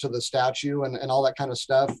flowers to the statue and all that kind of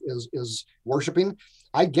stuff is worshiping.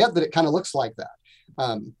 I get that it kind of looks like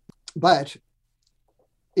that. But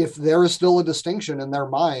if there is still a distinction in their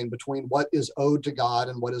mind between what is owed to God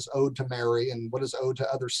and what is owed to Mary and what is owed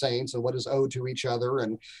to other saints and what is owed to each other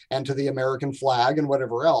and to the American flag and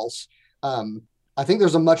whatever else, I think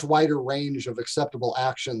there's a much wider range of acceptable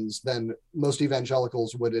actions than most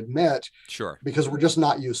evangelicals would admit. Sure. Because we're just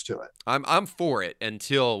not used to it. I'm for it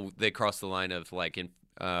until they cross the line of like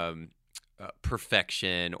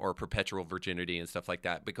perfection or perpetual virginity and stuff like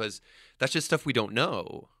that, because that's just stuff we don't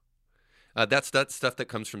know. That's stuff that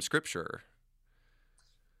comes from Scripture.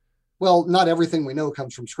 Well, not everything we know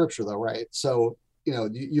comes from Scripture, though, right? So,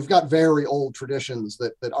 you've got very old traditions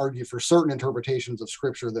that argue for certain interpretations of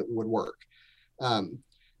Scripture that would work.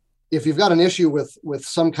 If you've got an issue with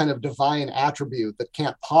some kind of divine attribute that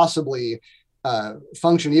can't possibly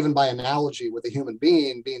function even by analogy with a human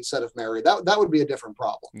being said of Mary, that would be a different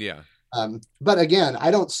problem. Yeah. But again, I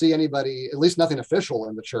don't see anybody, at least nothing official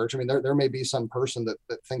in the church. I mean, there may be some person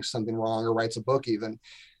that thinks something wrong or writes a book even.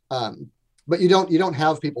 But you don't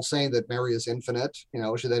have people saying that Mary is infinite. They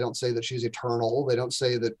don't say that she's eternal. They don't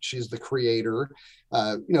say that she's the creator.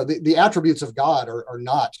 The attributes of God are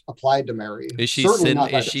not applied to Mary. Is she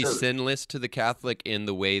sinless to the Catholic in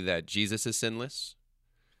the way that Jesus is sinless?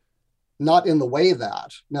 Not in the way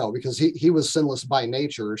that, no, because he was sinless by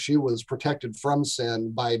nature. She was protected from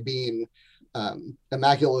sin by being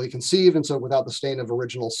immaculately conceived, and so without the stain of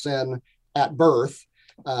original sin at birth,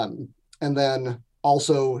 and then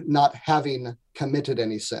also not having committed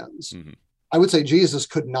any sins. Mm-hmm. I would say Jesus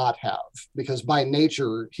could not have, because by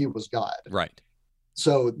nature he was God. Right.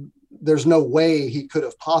 So there's no way he could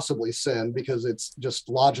have possibly sinned, because it's just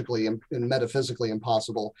logically and metaphysically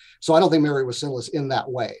impossible. So I don't think Mary was sinless in that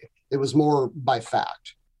way. It was more by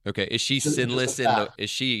fact. Okay. Is she sinless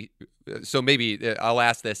so maybe I'll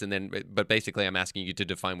ask this and then, but basically I'm asking you to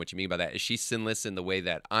define what you mean by that. Is she sinless in the way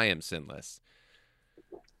that I am sinless?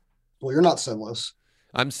 Well, you're not sinless.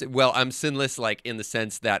 I'm sinless, like in the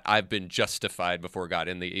sense that I've been justified before God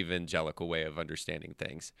in the evangelical way of understanding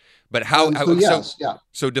things. But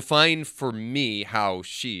so define for me how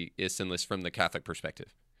she is sinless from the Catholic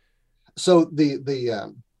perspective. So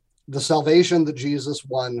the salvation that Jesus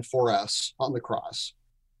won for us on the cross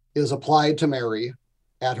is applied to Mary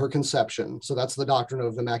at her conception. So that's the doctrine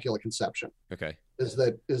of Immaculate Conception. Okay. Is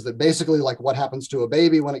that basically like what happens to a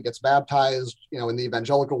baby when it gets baptized, in the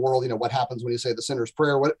evangelical world, what happens when you say the sinner's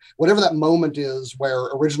prayer, whatever that moment is where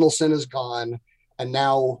original sin is gone and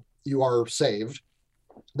now you are saved,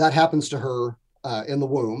 that happens to her in the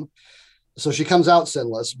womb. So she comes out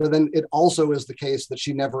sinless, but then it also is the case that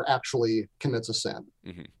she never actually commits a sin.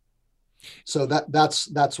 Mm-hmm. So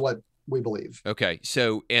that's what we believe. Okay.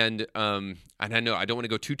 So, and I know I don't want to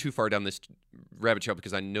go too far down this rabbit trail,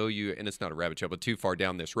 because I know you, and it's not a rabbit trail, but too far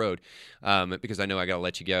down this road, because I know I got to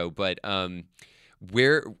let you go. But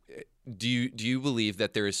where do you believe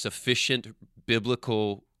that there is sufficient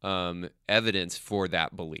biblical evidence for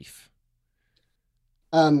that belief?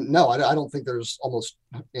 No, I don't think there's almost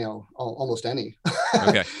any.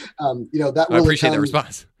 Okay. That really I appreciate that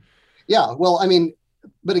response. Yeah. Well, I mean,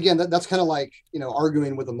 but again, that's kind of like,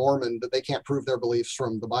 arguing with a Mormon that they can't prove their beliefs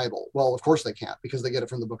from the Bible. Well, of course they can't, because they get it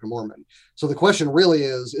from the Book of Mormon. So the question really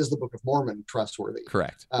is the Book of Mormon trustworthy?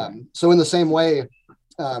 Correct. So in the same way,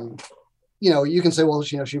 you can say, well,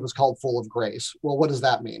 she was called full of grace. Well, what does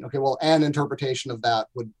that mean? Okay, well, an interpretation of that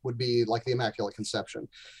would be like the Immaculate Conception.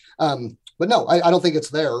 But no, I don't think it's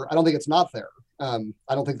there. I don't think it's not there.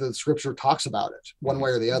 I don't think the Scripture talks about it one way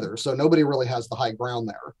or the other. So nobody really has the high ground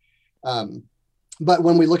there. But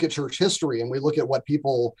when we look at church history and we look at what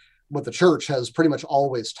the church has pretty much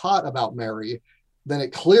always taught about Mary, then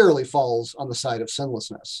it clearly falls on the side of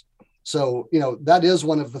sinlessness. So, that is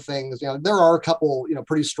one of the things, there are a couple,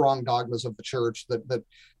 pretty strong dogmas of the church that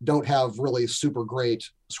don't have really super great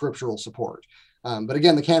scriptural support. But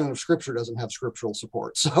again, the canon of Scripture doesn't have scriptural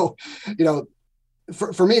support. So,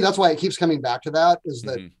 for me, that's why it keeps coming back to that, is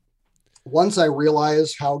that once I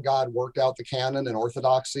realized how God worked out the canon and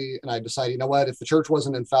orthodoxy, and I decided, if the church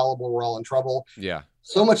wasn't infallible, we're all in trouble. Yeah.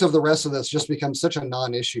 So much of the rest of this just becomes such a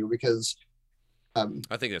non-issue, because I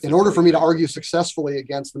think that's in order for me to argue successfully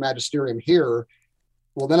against the magisterium here,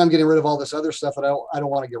 well, then I'm getting rid of all this other stuff that I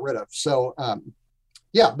don't want to get rid of. So,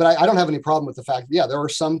 but I don't have any problem with the fact that, there are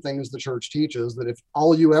some things the church teaches that if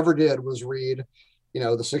all you ever did was read,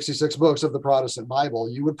 the 66 books of the Protestant Bible,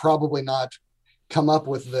 you would probably not come up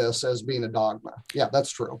with this as being a dogma. Yeah,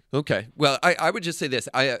 that's true. Okay. Well, I would just say this,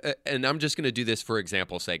 and I'm just going to do this for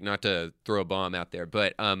example's sake, not to throw a bomb out there,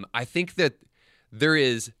 but I think that there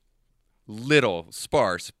is little,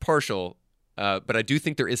 sparse, partial, but I do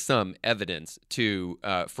think there is some evidence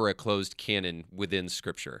for a closed canon within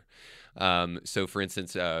Scripture. So, for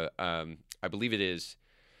instance, I believe it is.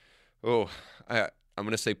 I'm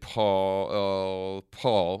going to say Paul.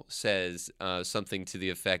 Paul says something to the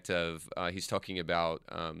effect of he's talking about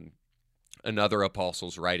another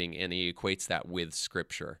apostle's writing, and he equates that with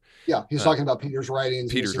Scripture. Yeah, he's talking about Peter's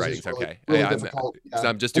writings. Peter's writings, really, okay. Really difficult. So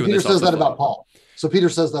I'm just doing Peter this. Peter says that about Paul. So Peter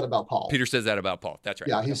says that about Paul. Peter says that about Paul. That's right.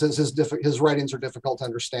 Yeah, he says his writings are difficult to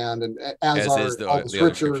understand, and as are all the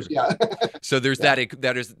scriptures. Yeah. So there's that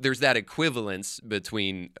equivalence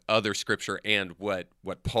between other Scripture and what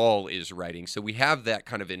Paul is writing. So we have that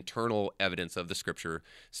kind of internal evidence of the Scripture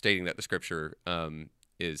stating that the Scripture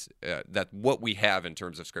is that what we have in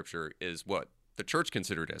terms of Scripture is what the church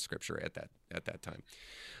considered as Scripture at that time.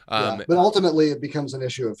 But ultimately, it becomes an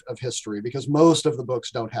issue of history, because most of the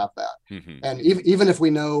books don't have that. Mm-hmm. And even if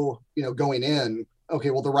we know, going in,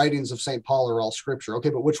 okay, well, the writings of St. Paul are all Scripture. Okay,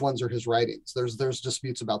 but which ones are his writings? There's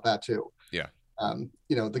disputes about that too. Yeah.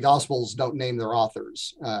 The Gospels don't name their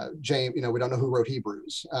authors. James, we don't know who wrote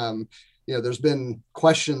Hebrews. There's been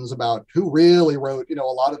questions about who really wrote, a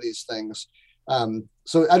lot of these things.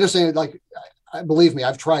 So I just say, believe me,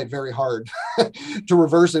 I've tried very hard to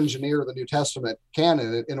reverse engineer the New Testament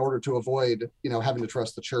canon in order to avoid, having to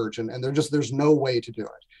trust the church. And there's no way to do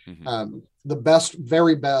it. Mm-hmm. The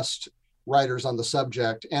very best writers on the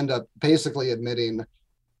subject end up basically admitting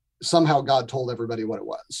somehow God told everybody what it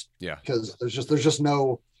was. Yeah. Because there's just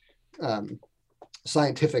no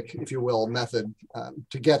scientific, if you will, method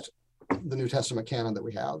to get the New Testament canon that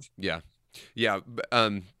we have. Yeah. Yeah.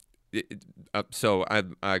 So I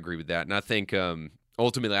agree with that. And I think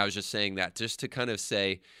ultimately I was just saying that just to kind of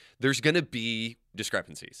say there's going to be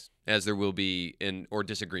discrepancies as there will be or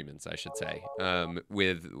disagreements, I should say,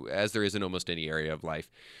 as there is in almost any area of life.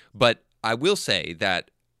 But I will say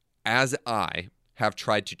that as I have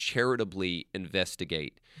tried to charitably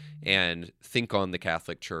investigate and think on the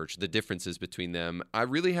Catholic Church, the differences between them, I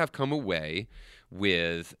really have come away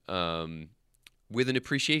with an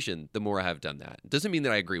appreciation the more I have done that. It doesn't mean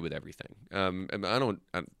that I agree with everything. And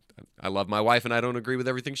I love my wife and I don't agree with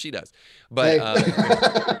everything she does. But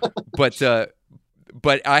Hey.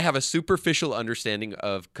 but I have a superficial understanding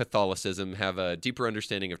of Catholicism, have a deeper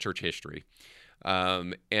understanding of church history.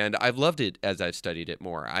 And I've loved it as I've studied it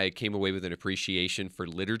more. I came away with an appreciation for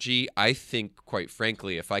liturgy. I think, quite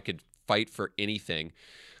frankly, if I could fight for anything,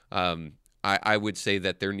 I would say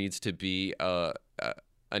that there needs to be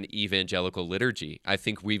an evangelical liturgy. I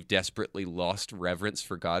think we've desperately lost reverence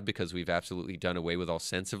for God because we've absolutely done away with all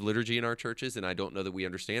sense of liturgy in our churches, and I don't know that we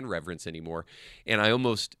understand reverence anymore. And I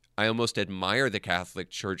almost admire the Catholic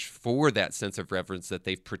Church for that sense of reverence that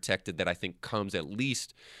they've protected, that I think comes at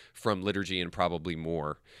least from liturgy and probably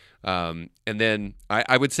more. And then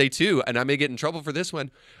I would say too, and I may get in trouble for this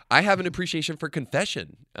one, I have an appreciation for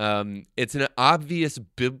confession. It's an obvious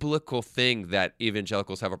biblical thing that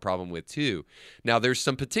evangelicals have a problem with too. Now, there's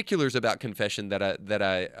some particulars about confession that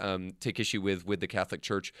I take issue with the Catholic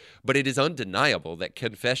Church, but it is undeniable that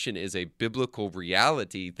confession is a biblical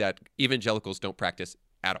reality that evangelicals don't practice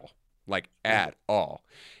at all. Like at all.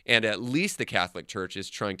 And at least the Catholic Church is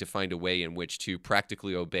trying to find a way in which to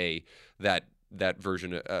practically obey that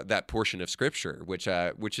version, that portion of Scripture, which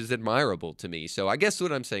is admirable to me. So I guess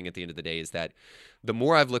what I'm saying at the end of the day is that the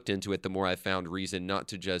more I've looked into it, the more I've found reason not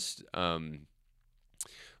to just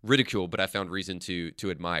ridicule, but I found reason to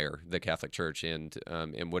admire the Catholic Church and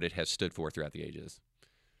what it has stood for throughout the ages.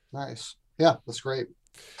 Nice. Yeah, that's great.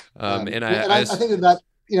 And I think that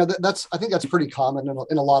I think that's pretty common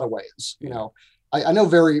in a lot of ways. I know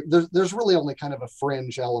there's really only kind of a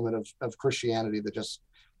fringe element of Christianity that just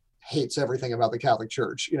hates everything about the Catholic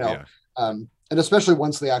Church, Yeah. and especially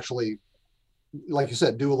once they actually, like you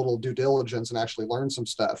said, do a little due diligence and actually learn some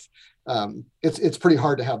stuff. It's pretty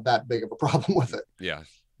hard to have that big of a problem with it. Yeah.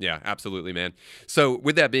 Yeah, absolutely, man. So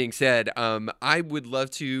with that being said, I would love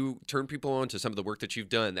to turn people on to some of the work that you've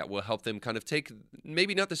done that will help them kind of take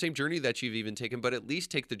maybe not the same journey that you've even taken, but at least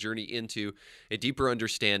take the journey into a deeper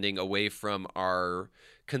understanding away from our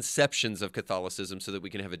conceptions of Catholicism so that we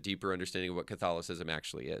can have a deeper understanding of what Catholicism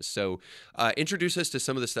actually is. So introduce us to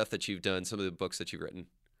some of the stuff that you've done, some of the books that you've written.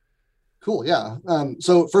 Cool. Yeah.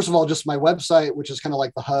 So first of all, just my website, which is kind of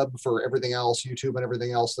like the hub for everything else, YouTube and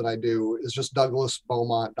everything else that I do, is just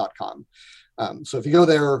douglasbeaumont.com. So if you go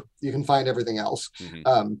there, you can find everything else.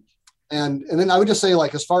 Mm-hmm. And then I would just say,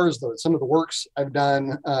 like, as far as some of the works I've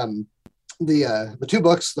done, the two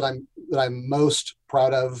books that I'm most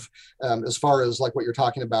proud of, as far as like what you're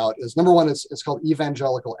talking about, is number one, it's called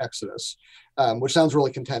Evangelical Exodus, which sounds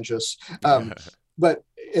really contentious. But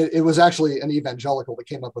it was actually an evangelical that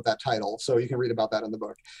came up with that title. So you can read about that in the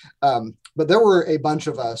book. But there were a bunch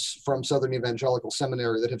of us from Southern Evangelical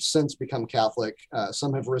Seminary that have since become Catholic.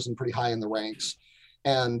 Some have risen pretty high in the ranks.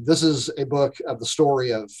 And this is a book of the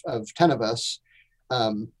story of 10 of us.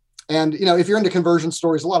 And, if you're into conversion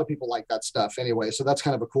stories, a lot of people like that stuff anyway. So that's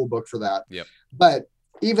kind of a cool book for that. Yep. But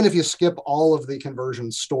even if you skip all of the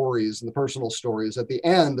conversion stories and the personal stories, at the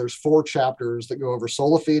end, there's 4 chapters that go over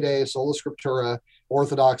sola fide, sola scriptura,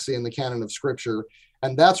 orthodoxy, and the canon of Scripture.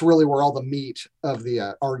 And that's really where all the meat of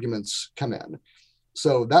the arguments come in.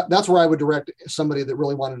 So that's where I would direct somebody that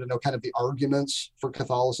really wanted to know kind of the arguments for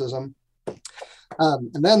Catholicism.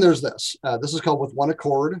 And then there's this. This is called With One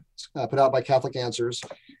Accord, put out by Catholic Answers.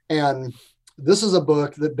 And this is a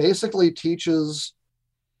book that basically teaches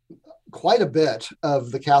quite a bit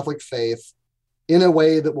of the Catholic faith in a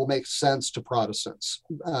way that will make sense to Protestants,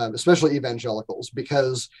 especially evangelicals,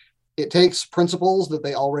 because it takes principles that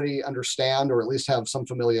they already understand or at least have some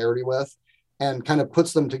familiarity with and kind of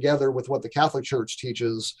puts them together with what the Catholic Church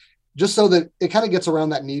teaches, just so that it kind of gets around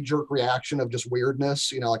that knee-jerk reaction of just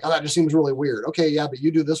weirdness, like, oh, that just seems really weird. Okay, yeah, but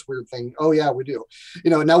you do this weird thing. Oh, yeah, we do.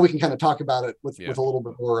 Now we can kind of talk about it with a little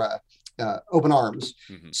bit more open arms.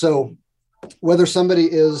 Mm-hmm. So whether somebody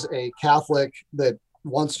is a Catholic that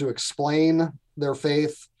wants to explain their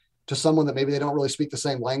faith to someone that maybe they don't really speak the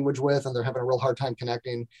same language with and they're having a real hard time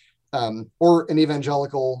connecting, or an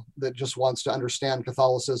evangelical that just wants to understand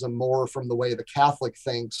Catholicism more from the way the Catholic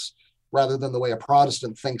thinks rather than the way a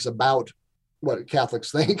Protestant thinks about what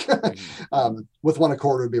Catholics think. Mm-hmm. With one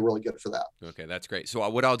accord would be really good for that. Okay, that's great. So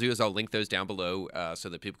what I'll do is I'll link those down below so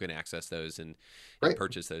that people can access those and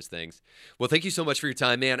purchase those things. Well, thank you so much for your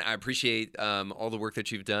time, man. I appreciate all the work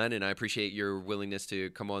that you've done, and I appreciate your willingness to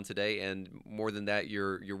come on today, and more than that,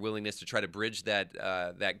 your willingness to try to bridge that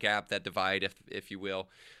that gap, that divide, if you will,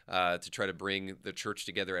 to try to bring the church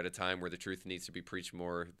together at a time where the truth needs to be preached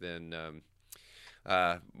more than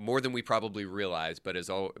we probably realize, but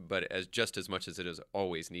as just as much as it is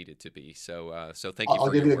always needed to be. So thank you.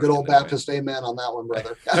 I'll give you a good old Baptist amen on that one,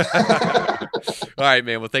 brother. All right,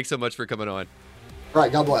 man. Well, thanks so much for coming on. All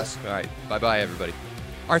right. God bless. All right. Bye-bye, everybody.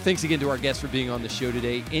 Our thanks again to our guests for being on the show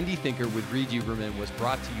today. Indie Thinker with Reed Uberman was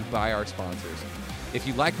brought to you by our sponsors. If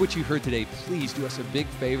you like what you heard today, please do us a big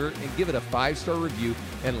favor and give it a 5-star review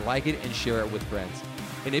and like it and share it with friends.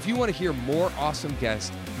 And if you want to hear more awesome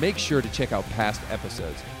guests, make sure to check out past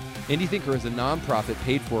episodes. Indie Thinker is a nonprofit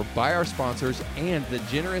paid for by our sponsors and the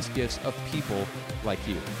generous gifts of people like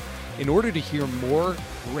you. In order to hear more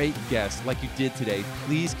great guests like you did today,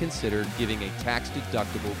 please consider giving a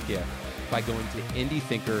tax-deductible gift by going to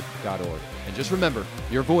indiethinker.org. And just remember,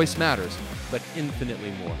 your voice matters, but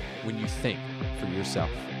infinitely more when you think for yourself.